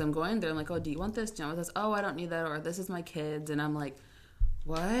things. And as I'm going there, I'm like, oh, do you want this? Do you want this? Oh, I don't need that. Or this is my kids. And I'm like,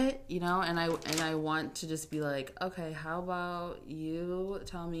 what? And I want to just be like, okay, how about you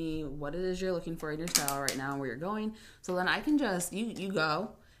tell me what it is you're looking for in your style right now and where you're going. So then I can just, you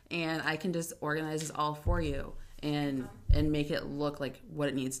go, and I can just organize this all for you and make it look like what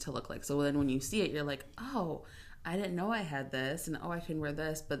it needs to look like. So then when you see it, you're like, oh, I didn't know I had this, and oh, I can wear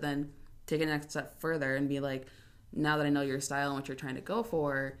this. But then take it next step further and be like, now that I know your style and what you're trying to go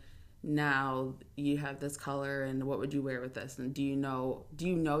for, now you have this color, and what would you wear with this? And do you know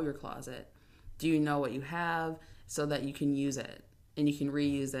your closet? Do you know what you have so that you can use it and you can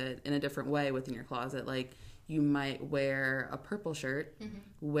reuse it in a different way within your closet? Like, you might wear a purple shirt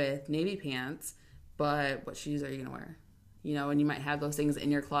with navy pants, but what shoes are you going to wear? And you might have those things in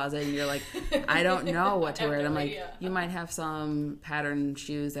your closet, and you're like, I don't know what to wear. And I'm like, you might have some patterned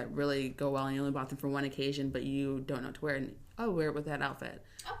shoes that really go well, and you only bought them for one occasion, but you don't know what to wear. And wear it with that outfit.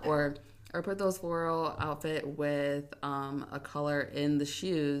 Okay. Or put those floral outfit with a color in the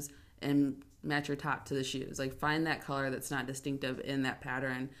shoes and match your top to the shoes. Like, find that color that's not distinctive in that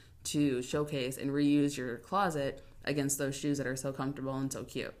pattern to showcase and reuse your closet against those shoes that are so comfortable and so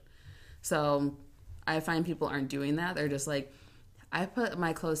cute. So I find people aren't doing that. They're just like, I put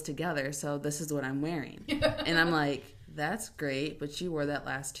my clothes together, so this is what I'm wearing. And I'm like, that's great, but you wore that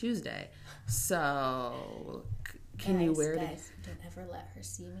last Tuesday. So can you wear it? Guys, don't ever let her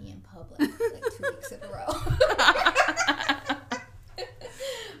see me in public like 2 weeks in a row.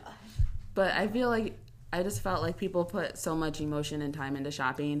 But I feel like, I just felt like people put so much emotion and time into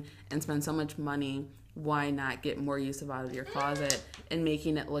shopping and spend so much money. Why not get more use out of your closet and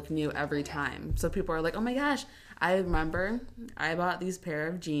making it look new every time? So people are like, oh my gosh, I remember I bought these pair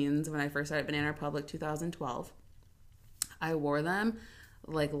of jeans when I first started Banana Republic 2012. I wore them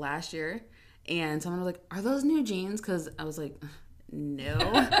like last year, and someone was like, are those new jeans? Because I was like,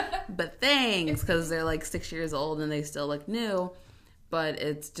 no, but thanks, because they're like 6 years old and they still look new. But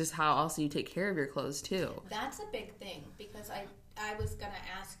it's just how also you take care of your clothes too. That's a big thing, because I was going to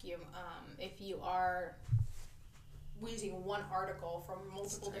ask you if you are using one article from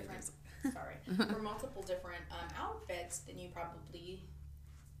multiple different outfits, then you probably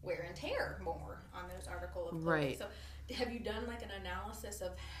wear and tear more on those articles of clothing. Right. So have you done like an analysis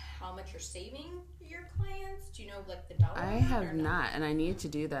of how much you're saving your clients? Do you know like the dollar amount? I have not, and I need to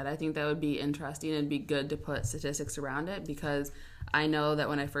do that. I think that would be interesting. It'd be good to put statistics around it, because I know that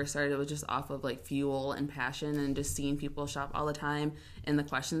when I first started, it was just off of like fuel and passion and just seeing people shop all the time, and the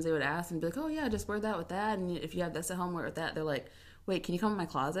questions they would ask and be like, oh yeah, just wear that with that, and if you have this at home, wear it with that. They're like, wait, can you come in my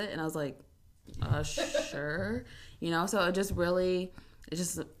closet? And I was like, sure. So it just really,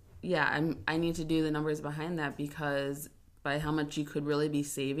 I need to do the numbers behind that, because by how much you could really be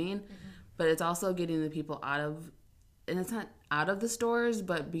saving, but it's also getting the people out of, and it's not out of the stores,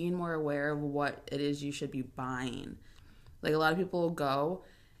 but being more aware of what it is you should be buying. Like, a lot of people will go,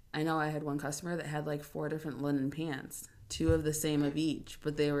 I know I had one customer that had like 4 different linen pants, 2 of the same of each,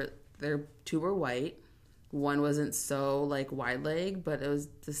 but their 2 were white. One wasn't so like wide leg, but it was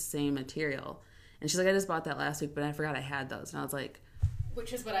the same material. And she's like, I just bought that last week, but I forgot I had those. And I was like,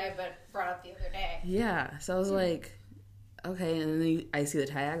 which is what I brought up the other day. Yeah. So I was like, okay. And then I see the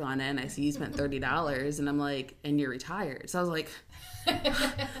tag on it, and I see you spent $30, and I'm like, and you're retired. So I was like,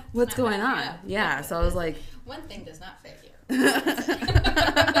 what's going on? Yeah. So I was like, one thing does not fit you.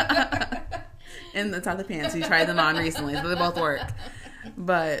 And that's not the pants. You tried them on recently, so they both work.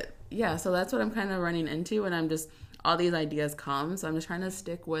 But yeah, so that's what I'm kind of running into, and I'm just, all these ideas come, so I'm just trying to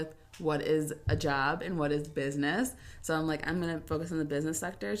stick with what is a job and what is business. So I'm like, I'm going to focus on the business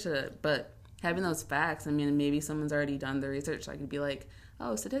sector, but having those facts, I mean, maybe someone's already done the research, so I could be like,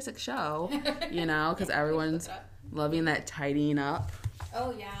 oh, statistics show, you know, because everyone's loving that tidying up.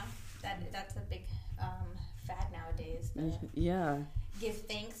 Oh, yeah. That's a big fad nowadays. Yeah. Give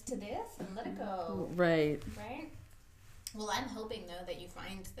thanks to this and let it go. Right. Right? Well, I'm hoping, though, that you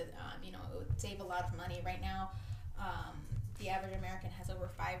find that, you know, it would save a lot of money. Right now, the average American has over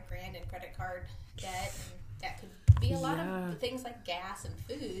 $5,000 in credit card debt, and that could be a lot of things like gas and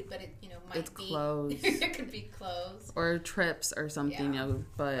food, but it, you know, might be clothes. It could be clothes or trips or something, you know,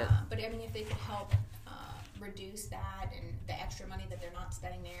 but I mean, if they could help reduce that and the extra money that they're not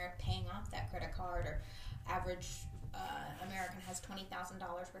spending there, paying off that credit card, or average American has $20,000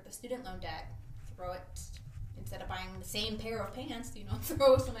 worth of student loan debt, throw it, instead of buying the same pair of pants, you know,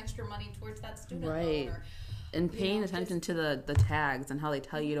 throw some extra money towards that student loan. Or, and paying attention to the tags and how they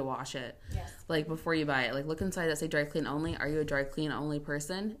tell you to wash it. Yes. Like, before you buy it. Like, look inside that say dry clean only. Are you a dry clean only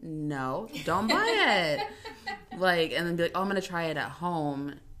person? No. Don't buy it. Like, and then be like, oh, I'm going to try it at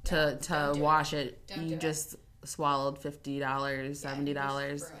home to wash it. You just swallowed $50,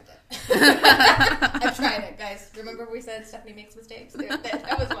 $70. I've tried it, guys. Remember we said Stephanie makes mistakes?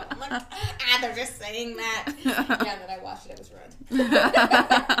 That was one. I'm like, they're just saying that. Yeah, and then I watched it. It was ruined.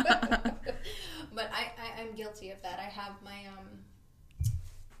 But I'm guilty of that. I have my,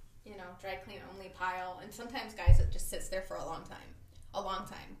 you know, dry clean only pile. And sometimes, guys, it just sits there for a long time.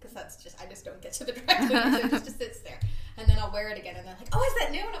 Because I just don't get to the dry cleaner, so it just sits there. And then I'll wear it again, and they're like, oh, is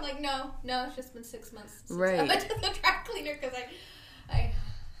that new? And I'm like, no, it's just been 6 months since I went to the dry cleaner, because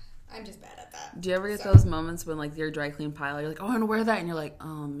I'm just bad at that. Do you ever get those moments when, like, your dry clean pile, you're like, oh, I want to wear that, and you're like,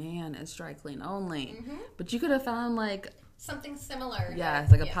 oh, man, it's dry clean only. Mm-hmm. But you could have found, like... something similar. Yeah,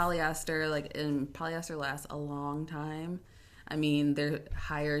 it's like a polyester, and polyester lasts a long time. I mean, there are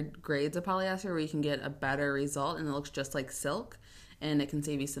higher grades of polyester where you can get a better result, and it looks just like silk, and it can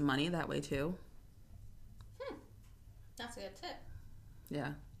save you some money that way, too. That's a good tip. Yeah.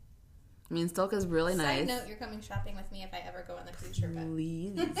 I mean, silk is really nice. Side note, you're coming shopping with me if I ever go on the cruise trip.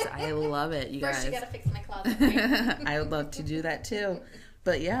 Please. I love it, you guys. First, you gotta fix my closet. Right? I would love to do that, too.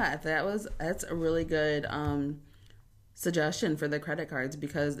 But, yeah, that's a really good suggestion for the credit cards,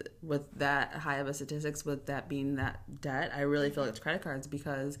 because with that high of a statistics, with that being that debt, I really feel it's credit cards,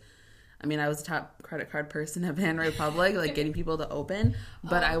 because... I mean, I was a top credit card person at Banana Republic, like getting people to open.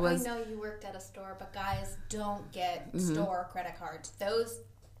 But I know you worked at a store, but guys, don't get store credit cards. Those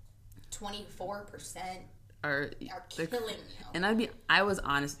 24% are killing you. And I was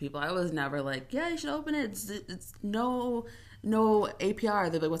honest with people. I was never like, yeah, you should open it. It's no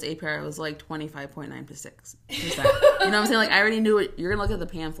APR. They're like, what's APR? It was like 25.96%. You know what I'm saying? Like, I already knew it. You're going to look at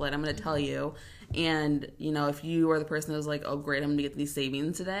the pamphlet. I'm going to tell you. And, you know, if you are the person who's like, oh, great, I'm going to get these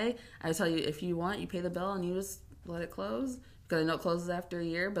savings today, I tell you, if you want, you pay the bill and you just let it close. Because I know it closes after a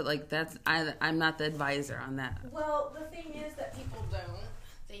year, but, like, I'm not the advisor on that. Well, the thing is that people don't.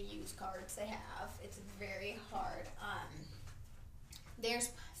 They use cards they have. It's very hard.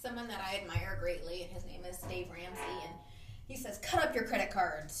 There's someone that I admire greatly, and his name is Dave Ramsey, and he says, cut up your credit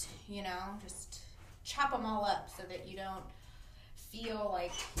cards, you know, just chop them all up so that you don't feel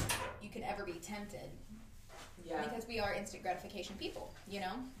like you could ever be tempted. Yeah. Because we are instant gratification people, you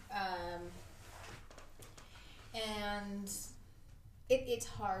know? And it's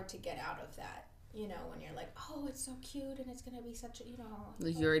hard to get out of that, you know, when you're like, oh, it's so cute and it's going to be such a, you know.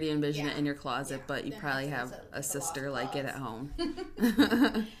 Like, you already envision it in your closet, but you probably have a sister like it at home.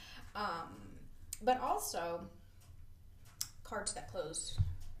 But also, cards that close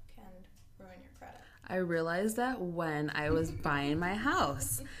can ruin your credit. I realized that when I was buying my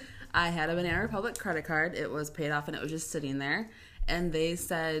house. I had a Banana Republic credit card. It was paid off and it was just sitting there. And they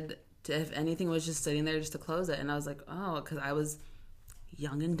said if anything was just sitting there, just to close it. And I was like, oh, because I was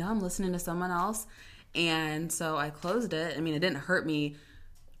young and dumb listening to someone else. And so I closed it. I mean, it didn't hurt me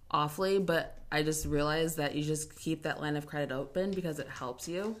awfully, but I just realized that you just keep that line of credit open because it helps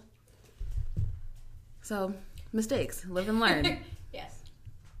you. So, mistakes. Live and learn. Yes.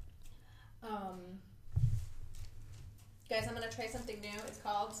 Guys, I'm going to try something new. It's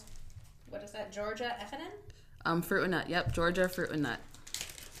called, what is that, Georgia Effinin? Fruit and Nut. Yep, Georgia Fruit and Nut.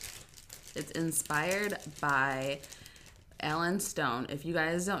 It's inspired by Alan Stone. If you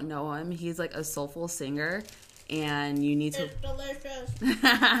guys don't know him, he's like a soulful singer, and you need to... It's delicious.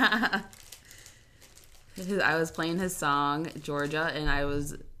 I was playing his song, Georgia, and I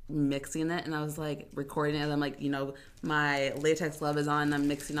was mixing it, and I was like recording it. I'm like, you know, my Latex Love is on, and I'm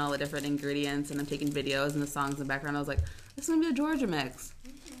mixing all the different ingredients, and I'm taking videos and the songs in the background. I was like, this is gonna be a Georgia mix.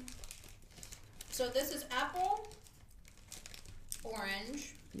 So this is apple,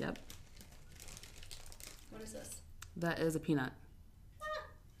 orange. Yep. What is this? That is a peanut.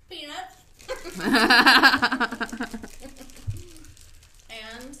 Peanuts.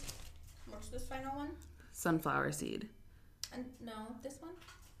 And what's this final one? Sunflower seed. And no, this one?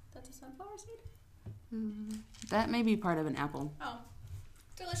 That's a sunflower seed? That may be part of an apple. Oh.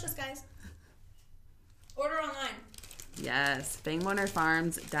 Delicious, guys. Order online. Yes,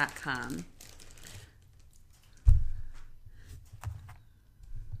 fangbonerfarms.com.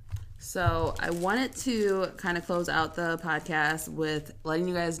 So I wanted to kind of close out the podcast with letting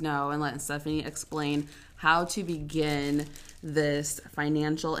you guys know and letting Stephanie explain how to begin this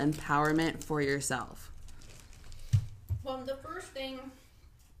financial empowerment for yourself. Well, the first thing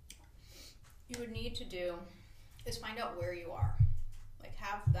you would need to do is find out where you are. Like,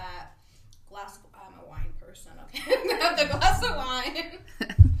 have that glass of, I'm a wine person, okay? Have the glass of wine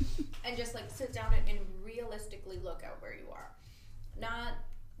and just like sit down and realistically look at where you are. Not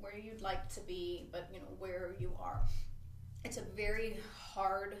where you'd like to be, but you know, where you are. It's a very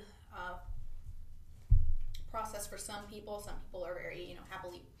hard process for some people. Some people are very, you know,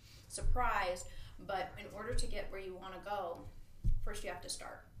 happily surprised, but in order to get where you want to go, first you have to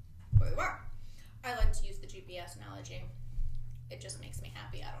start where you are. I like to use the GPS analogy. It just makes me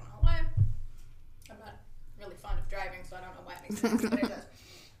happy. I don't know why. I'm not really fond of driving, so I don't know why it makes me happy, but it does.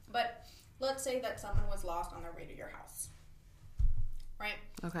 But let's say that someone was lost on their way to your house, right?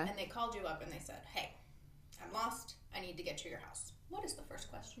 Okay. And they called you up and they said, hey, I'm lost. I need to get to your house. What is the first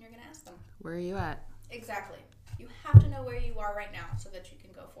question you're going to ask them? Where are you at? Exactly. You have to know where you are right now so that you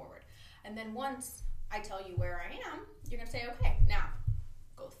can go forward. And then once I tell you where I am, you're going to say, okay, now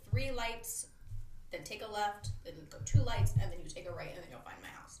go 3 lights, then take a left, then go 2 lights, and then you take a right, and then you'll find my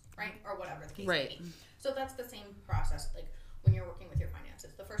house, right? Or whatever the case may be. So that's the same process, like when you're working with your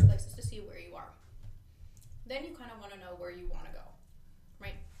finances. The first place is to see where you are. Then you kind of want to know where you want to go,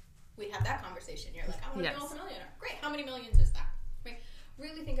 right? We have that conversation. You're like, I want to be a multimillionaire. Great. How many millions is that? Right?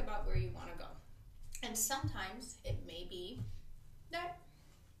 Really think about where you want to go. And sometimes it may be that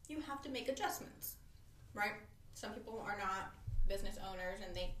you have to make adjustments, right? Some people are not business owners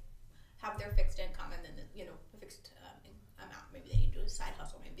and they have their fixed income and then, you know, a fixed amount. Maybe they need to do a side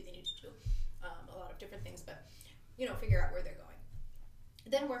hustle. Maybe they need to do a lot of different things, but, you know, figure out where they're going.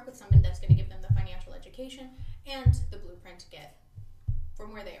 Then work with someone that's going to give them the financial education and the blueprint to get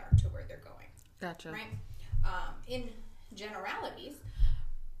from where they are to where they're going. Gotcha. Right? In generalities,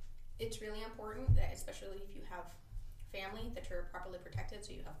 it's really important that, especially if you have family, that you're properly protected,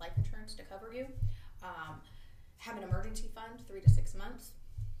 so you have life insurance to cover you. Have an emergency fund, 3 to 6 months.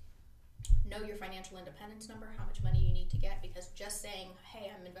 Know your financial independence number, how much money you need to get, because just saying,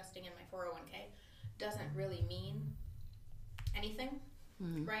 hey, I'm investing in my 401k doesn't really mean anything,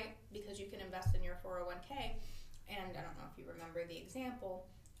 right? Because you can invest in your 401k, and I don't know if you remember the example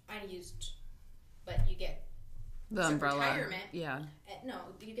I used, but you get the umbrella retirement. Yeah.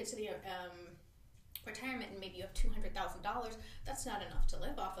 No, you get to the retirement and maybe you have $200,000. That's not enough to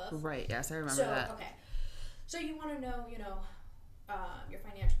live off of. Right. Yes, I remember that. Okay. So you want to know, you know, your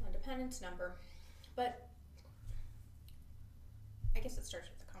financial independence number, but I guess it starts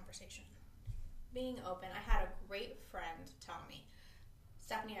with the conversation. Being open. I had a great friend tell me,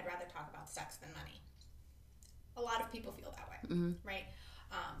 Stephanie, I'd rather talk about sex than money. A lot of people feel that way, right?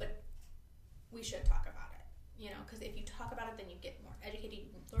 But we should talk about it, you know, because if you talk about it, then you get more educated, you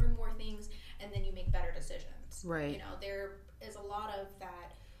can learn more things, and then you make better decisions. Right. You know, there is a lot of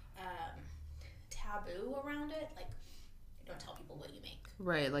that taboo around it, like, don't tell people what you make.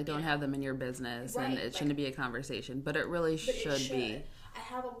 Right, like don't have them in your business, and it shouldn't be a conversation, but it really should be. I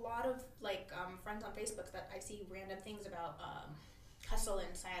have a lot of friends on Facebook that I see random things about hustle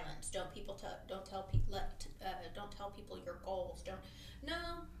in silence. Don't tell people your goals.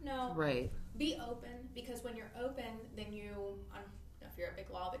 No. Right. Be open, because when you're open, then you. I don't know if you're a big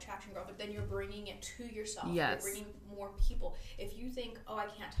law of attraction girl, but then you're bringing it to yourself. Yes. You're bringing more people. If you think, oh, I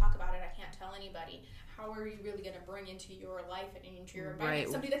can't talk about it, I can't tell anybody, how are you really going to bring into your life and into your environment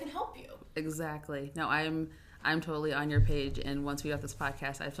somebody that can help you? Exactly. No, I'm totally on your page, and once we got this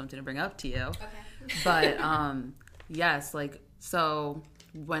podcast, I have something to bring up to you. Okay. But yes, like, so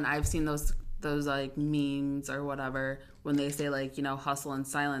when I've seen those like memes or whatever, when they say like, you know, hustle in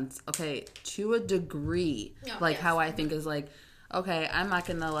silence, okay, to a degree, how I think is like, okay, I'm not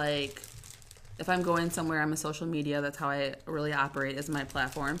gonna like, if I'm going somewhere, I'm a social media, that's how I really operate, is my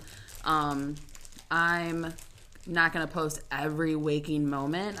platform. I'm not going to post every waking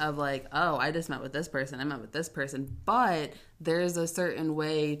moment of like, oh, I just met with this person, I met with this person, but there's a certain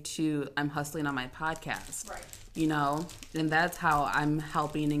way to, I'm hustling on my podcast. Right. you know, and that's how I'm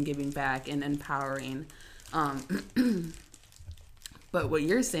helping and giving back and empowering. But what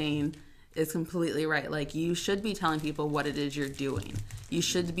you're saying is completely right. Like, you should be telling people what it is you're doing. You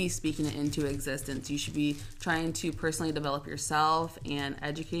should be speaking it into existence. You should be trying to personally develop yourself and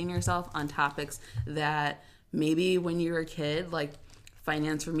educating yourself on topics that maybe when you were a kid, like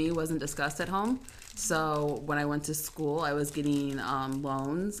finance for me wasn't discussed at home. So when I went to school, I was getting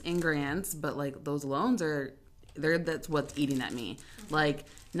loans and grants, but like those loans that's what's eating at me. Like,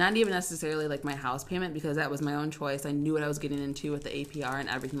 not even necessarily like my house payment, because that was my own choice. I knew what I was getting into with the APR and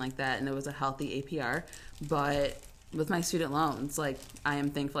everything like that, and it was a healthy APR. But with my student loans, like, I am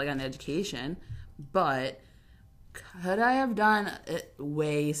thankful I got an education, but could I have done it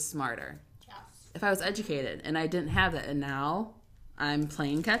way smarter? Yes. If I was educated, and I didn't have that, and now I'm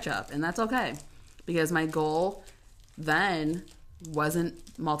playing catch up, and that's okay, because my goal then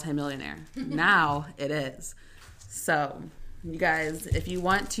wasn't multimillionaire. Now it is. So, you guys, if you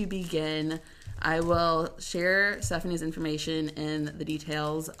want to begin, I will share Stephanie's information in the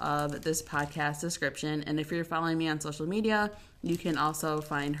details of this podcast description. And if you're following me on social media, you can also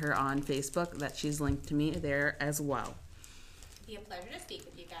find her on Facebook. That she's linked to me there as well. It'd be a pleasure to speak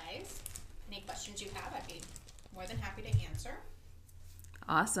with you guys. Any questions you have, I'd be more than happy to answer.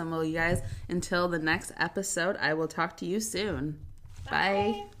 Awesome. Well, you guys, until the next episode, I will talk to you soon.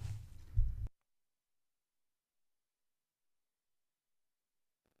 Bye.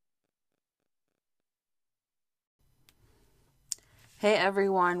 Hey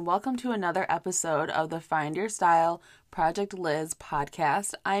everyone, welcome to another episode of the Find Your Style Project Liz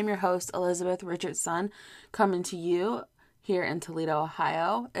podcast. I am your host, Elizabeth Richardson, coming to you here in Toledo,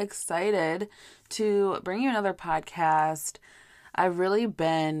 Ohio. Excited to bring you another podcast. I've really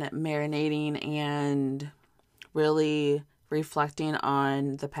been marinating and really reflecting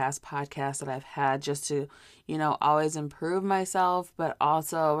on the past podcasts that I've had, just to, you know, always improve myself, but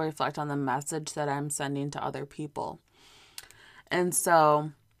also reflect on the message that I'm sending to other people. And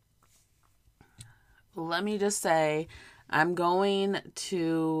so, let me just say, I'm going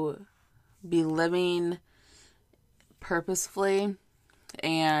to be living purposefully,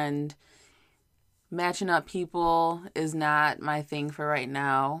 and matching up people is not my thing for right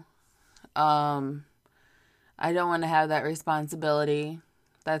now. I don't want to have that responsibility.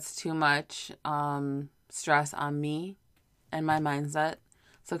 That's too much stress on me and my mindset.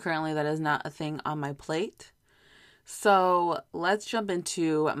 So currently that is not a thing on my plate. So let's jump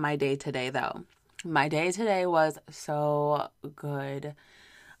into my day today, though. My day today was so good.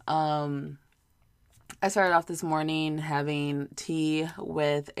 I started off this morning having tea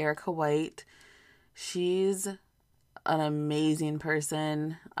with Erica White. She's an amazing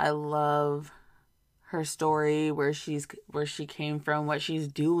person. I love her story, where she came from, what she's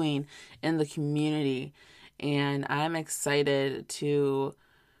doing in the community, and I'm excited to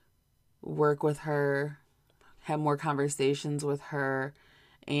work with her, have more conversations with her,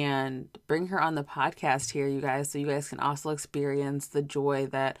 and bring her on the podcast here, you guys, so you guys can also experience the joy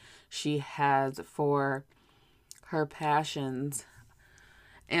that she has for her passions.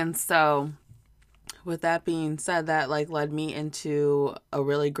 And so, with that being said, that led me into a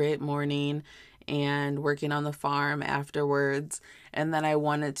really great morning and working on the farm afterwards. And then I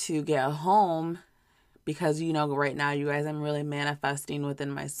wanted to get home because, you know, right now, you guys, I'm really manifesting within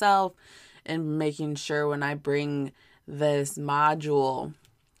myself and making sure when I bring this module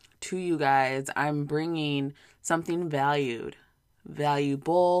to you guys, I'm bringing something valuable,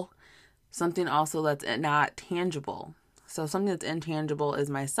 something also that's not tangible. So something that's intangible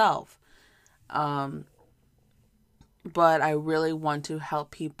is myself. But I really want to help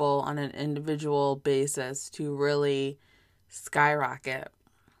people on an individual basis to really skyrocket.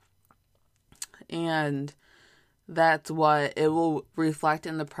 And that's what it will reflect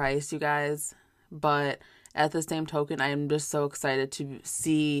in the price, you guys. But at the same token, I am just so excited to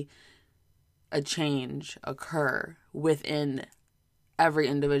see a change occur within every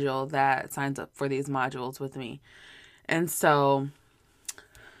individual that signs up for these modules with me. And so,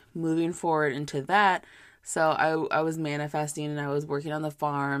 moving forward into that, so I was manifesting and I was working on the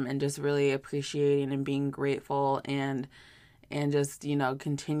farm and just really appreciating and being grateful and just, you know,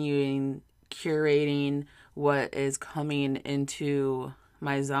 continuing curating what is coming into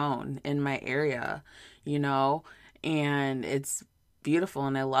my zone in my area, you know, and it's beautiful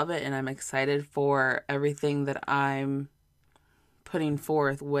and I love it, and I'm excited for everything that I'm putting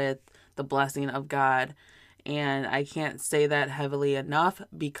forth with the blessing of God. And I can't say that heavily enough,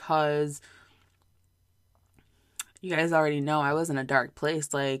 because you guys already know I was in a dark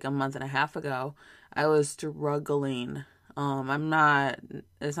place like a month and a half ago. I was struggling. It's not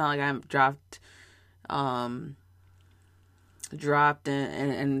like I'm dropped dropped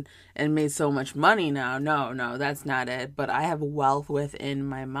and made so much money now. No, that's not it. But I have wealth within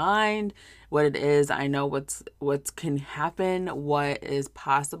my mind, what it is. I know what's can happen, what is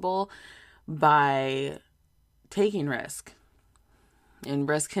possible by taking risk. And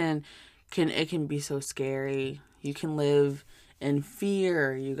risk can be so scary. You can live in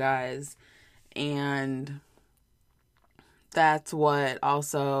fear, you guys. And that's what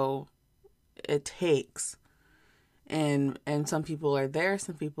also it takes. And some people are there,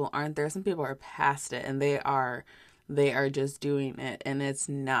 some people aren't there, some people are past it, and they are just doing it, and it's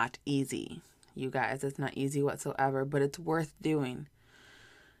not easy, you guys. It's not easy whatsoever, but it's worth doing.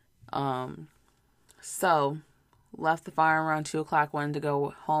 So left the farm around 2:00, wanted to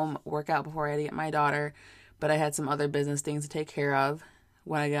go home, work out before I had to get my daughter, but I had some other business things to take care of.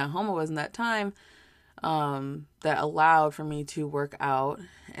 When I got home, it wasn't that time that allowed for me to work out.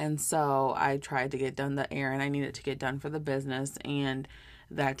 And so I tried to get done the errand I needed to get done for the business, and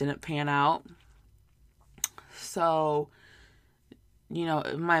that didn't pan out. So,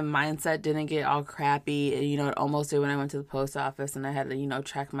 my mindset didn't get all crappy. It almost did when I went to the post office, and I had to,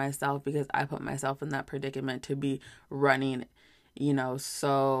 check myself, because I put myself in that predicament to be running,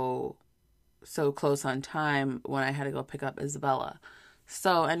 so close on time when I had to go pick up Isabella.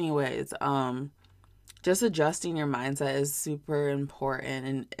 So anyways, just adjusting your mindset is super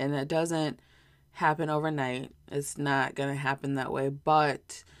important, and it doesn't happen overnight. It's not going to happen that way,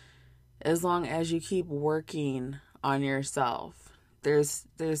 but as long as you keep working on yourself, there's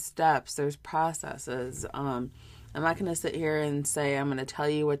steps, there's processes. I'm not going to sit here and say I'm going to tell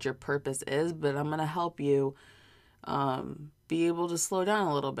you what your purpose is, but I'm going to help you be able to slow down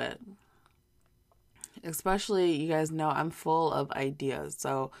a little bit. Especially, you guys know I'm full of ideas,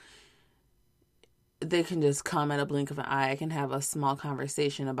 so they can just come at a blink of an eye. I can have a small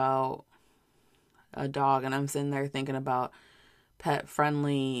conversation about a dog, and I'm sitting there thinking about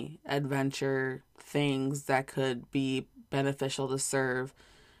pet-friendly adventure things that could be beneficial to serve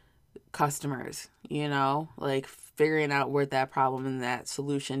customers, like figuring out where that problem and that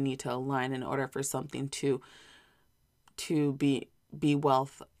solution need to align in order for something to be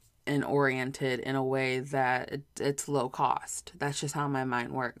wealth and oriented in a way that it's low cost. That's just how my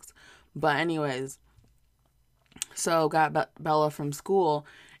mind works. But anyways, so got Bella from school,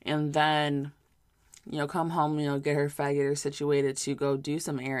 and then come home, get her fed, get her situated to go do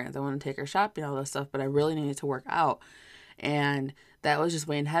some errands. I want to take her shopping, all this stuff, but I really needed to work out. And that was just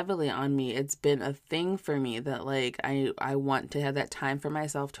weighing heavily on me. It's been a thing for me that, like, I want to have that time for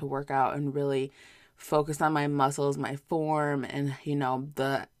myself to work out and really focus on my muscles, my form, and,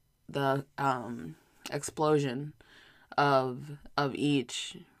 the explosion of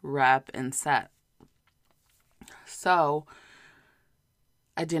each rep and set. So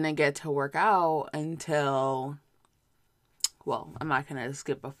I didn't get to work out until, I'm not going to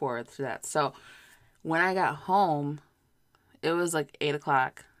skip before that. So when I got home, it was like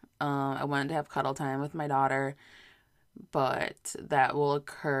 8:00. I wanted to have cuddle time with my daughter, but that will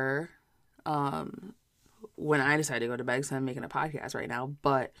occur when I decide to go to bed, because I'm making a podcast right now.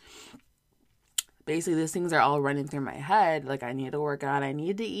 But basically, these things are all running through my head. Like, I need to work out, I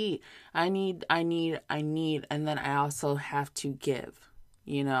need to eat, I need, and then I also have to give,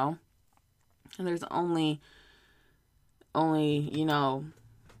 and there's only,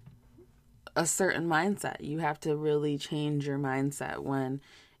 a certain mindset. You have to really change your mindset when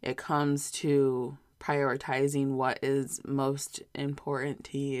it comes to prioritizing what is most important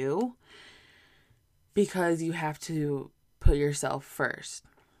to you, because you have to put yourself first.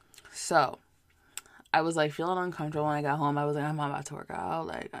 So I was like feeling uncomfortable when I got home. I was like, I'm about to work out.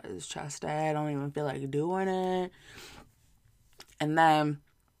 Like, I got this chest day. I don't even feel like doing it. And then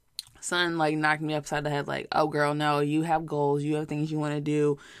son like knocked me upside the head, like, oh girl, no, you have goals, you have things you want to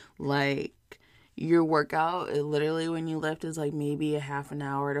do. Like, your workout, it literally, when you lift, is like maybe a half an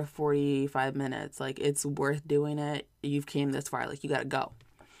hour to 45 minutes. Like, it's worth doing it. You've came this far. Like, you gotta go.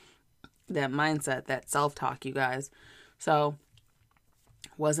 That mindset, that self-talk, you guys. So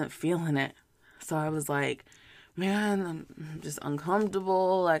wasn't feeling it. So I was like, man, I'm just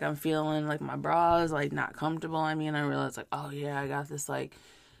uncomfortable. Like, I'm feeling like my bra is like not comfortable. I realized, like, oh yeah, I got this like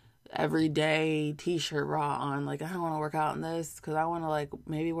everyday t-shirt bra on. Like, I don't want to work out in this because I want to like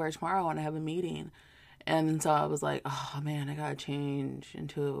maybe wear it tomorrow when I have a meeting. And so I was like, oh man, I gotta change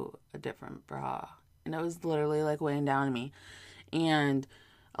into a different bra. And it was literally like weighing down on me. And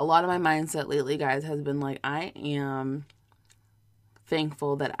a lot of my mindset lately, guys, has been like, I am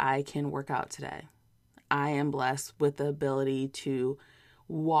thankful that I can work out today. I am blessed with the ability to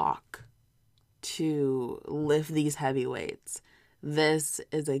walk, to lift these heavy weights. This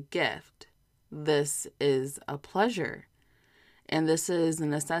is a gift. This is a pleasure. And this is a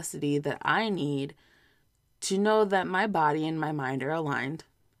necessity that I need to know that my body and my mind are aligned,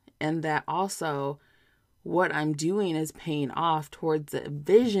 and that also what I'm doing is paying off towards the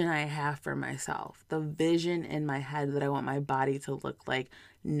vision I have for myself, the vision in my head that I want my body to look like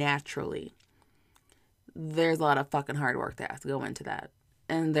naturally. There's a lot of fucking hard work that has to go into that.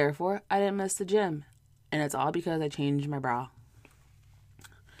 And therefore, I didn't miss the gym. And it's all because I changed my bra.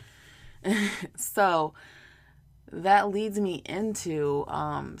 So that leads me into,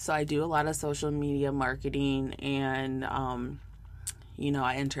 so I do a lot of social media marketing, and,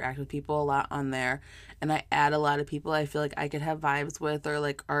 I interact with people a lot on there, and I add a lot of people I feel like I could have vibes with, or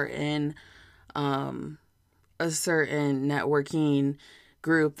like are in, a certain networking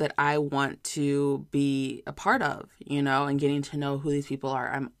group that I want to be a part of, and getting to know who these people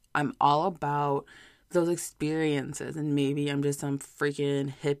are. I'm all about those experiences, and maybe I'm just some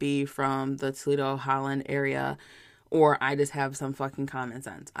freaking hippie from the Toledo, Holland area, or I just have some fucking common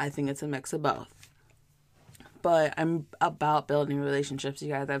sense. I think it's a mix of both. But I'm about building relationships, you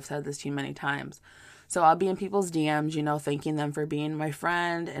guys. I've said this to you many times. So I'll be in people's DMs, thanking them for being my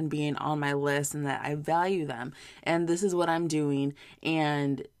friend and being on my list, and that I value them. And this is what I'm doing.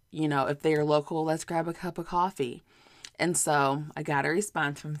 And, if they are local, let's grab a cup of coffee. And so I got a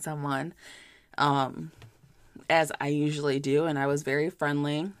response from someone, as I usually do, and I was very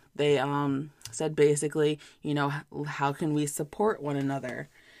friendly. They said basically, how can we support one another?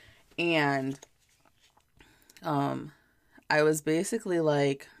 And I was basically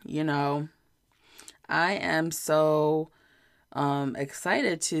like, I am so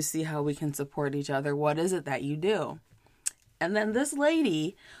excited to see how we can support each other. What is it that you do? And then this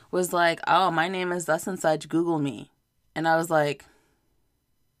lady was like, oh, my name is thus and such, Google me. And I was like,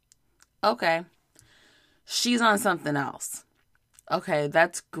 okay, she's on something else. Okay,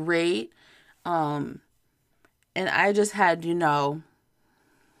 that's great. And I just had,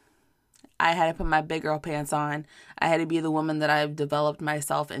 I had to put my big girl pants on. I had to be the woman that I've developed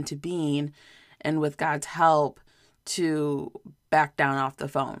myself into being, and with God's help, to back down off the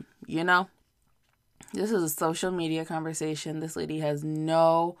phone, This is a social media conversation. This lady has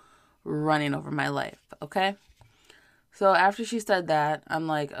no running over my life, okay? So after she said that, I'm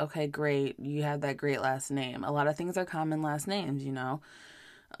like, okay, great. You have that great last name. A lot of things are common last names,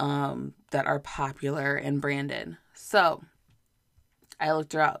 that are popular and branded. So I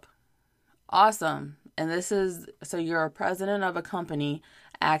looked her up. Awesome. And so you're a president of a company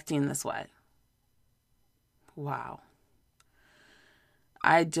acting this way. Wow.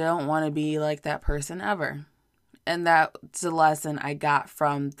 I don't want to be like that person ever. And that's a lesson I got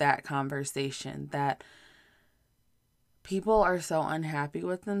from that conversation, that people are so unhappy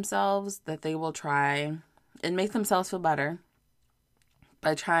with themselves that they will try and make themselves feel better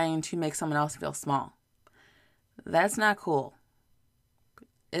by trying to make someone else feel small. That's not cool.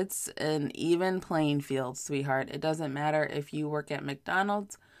 It's an even playing field, sweetheart. It doesn't matter if you work at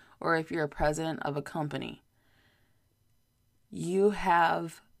McDonald's or if you're a president of a company. You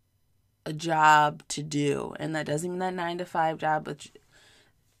have a job to do, and that doesn't mean that 9-to-5 job, but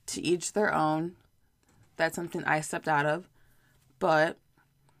to each their own. That's something I stepped out of, but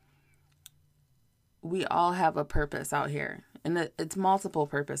we all have a purpose out here, and it's multiple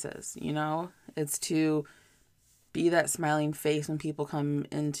purposes, It's to be that smiling face when people come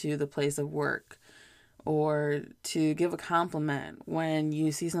into the place of work, or to give a compliment when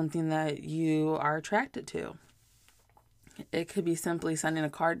you see something that you are attracted to. It could be simply sending a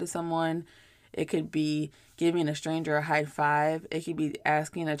card to someone. It could be giving a stranger a high five. It could be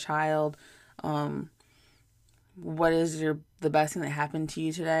asking a child, what is the best thing that happened to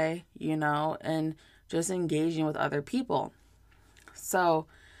you today, and just engaging with other people. So,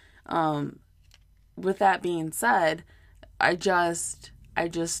 with that being said, I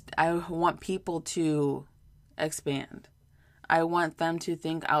want people to expand. I want them to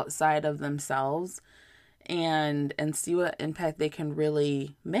think outside of themselves and see what impact they can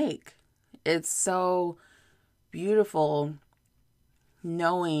really make. It's so beautiful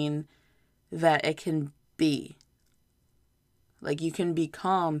knowing that it can be. Like, you can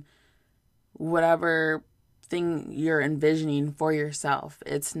become whatever thing you're envisioning for yourself.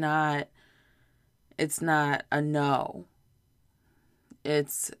 It's not a no.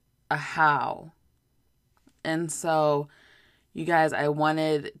 It's a how. And so, you guys, I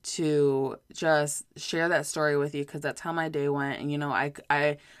wanted to just share that story with you because that's how my day went. And,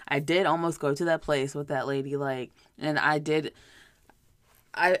 I did almost go to that place with that lady, and I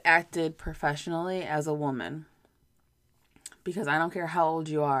acted professionally as a woman, because I don't care how old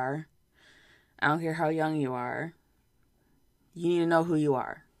you are. I don't care how young you are. You need to know who you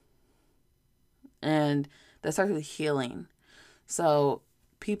are. And that starts with healing. So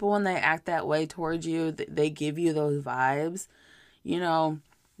people, when they act that way towards you, they give you those vibes. You know,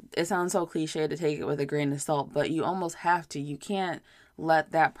 it sounds so cliche to take it with a grain of salt, but you almost have to. You can't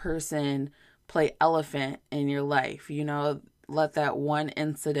let that person play elephant in your life. You know, let that one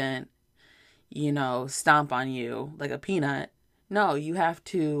incident, you know, stomp on you like a peanut. No, you have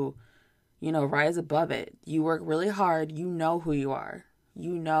to, you know, rise above it. You work really hard. You know who you are.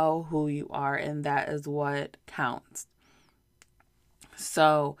 You know who you are, and that is what counts.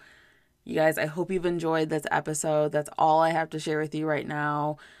 So, you guys, I hope you've enjoyed this episode. That's all I have to share with you right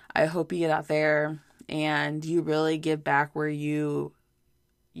now. I hope you get out there and you really give back where you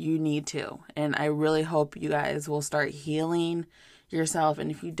need to. And I really hope you guys will start healing yourself. And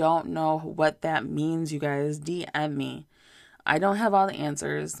if you don't know what that means, you guys, DM me. I don't have all the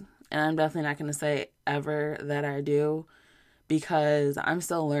answers, and I'm definitely not going to say ever that I do, because I'm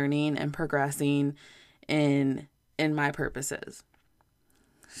still learning and progressing in my purposes.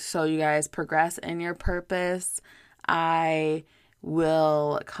 So you guys, progress in your purpose. I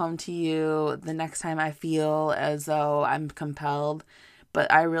will come to you the next time I feel as though I'm compelled. But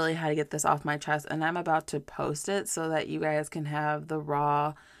I really had to get this off my chest, and I'm about to post it so that you guys can have the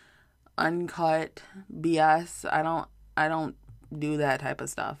raw, uncut BS. I don't do that type of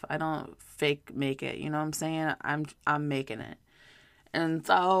stuff. I don't fake make it. You know what I'm saying? I'm making it. And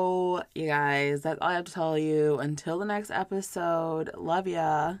so, you guys, that's all I have to tell you. Until the next episode, love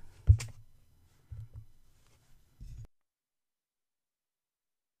ya.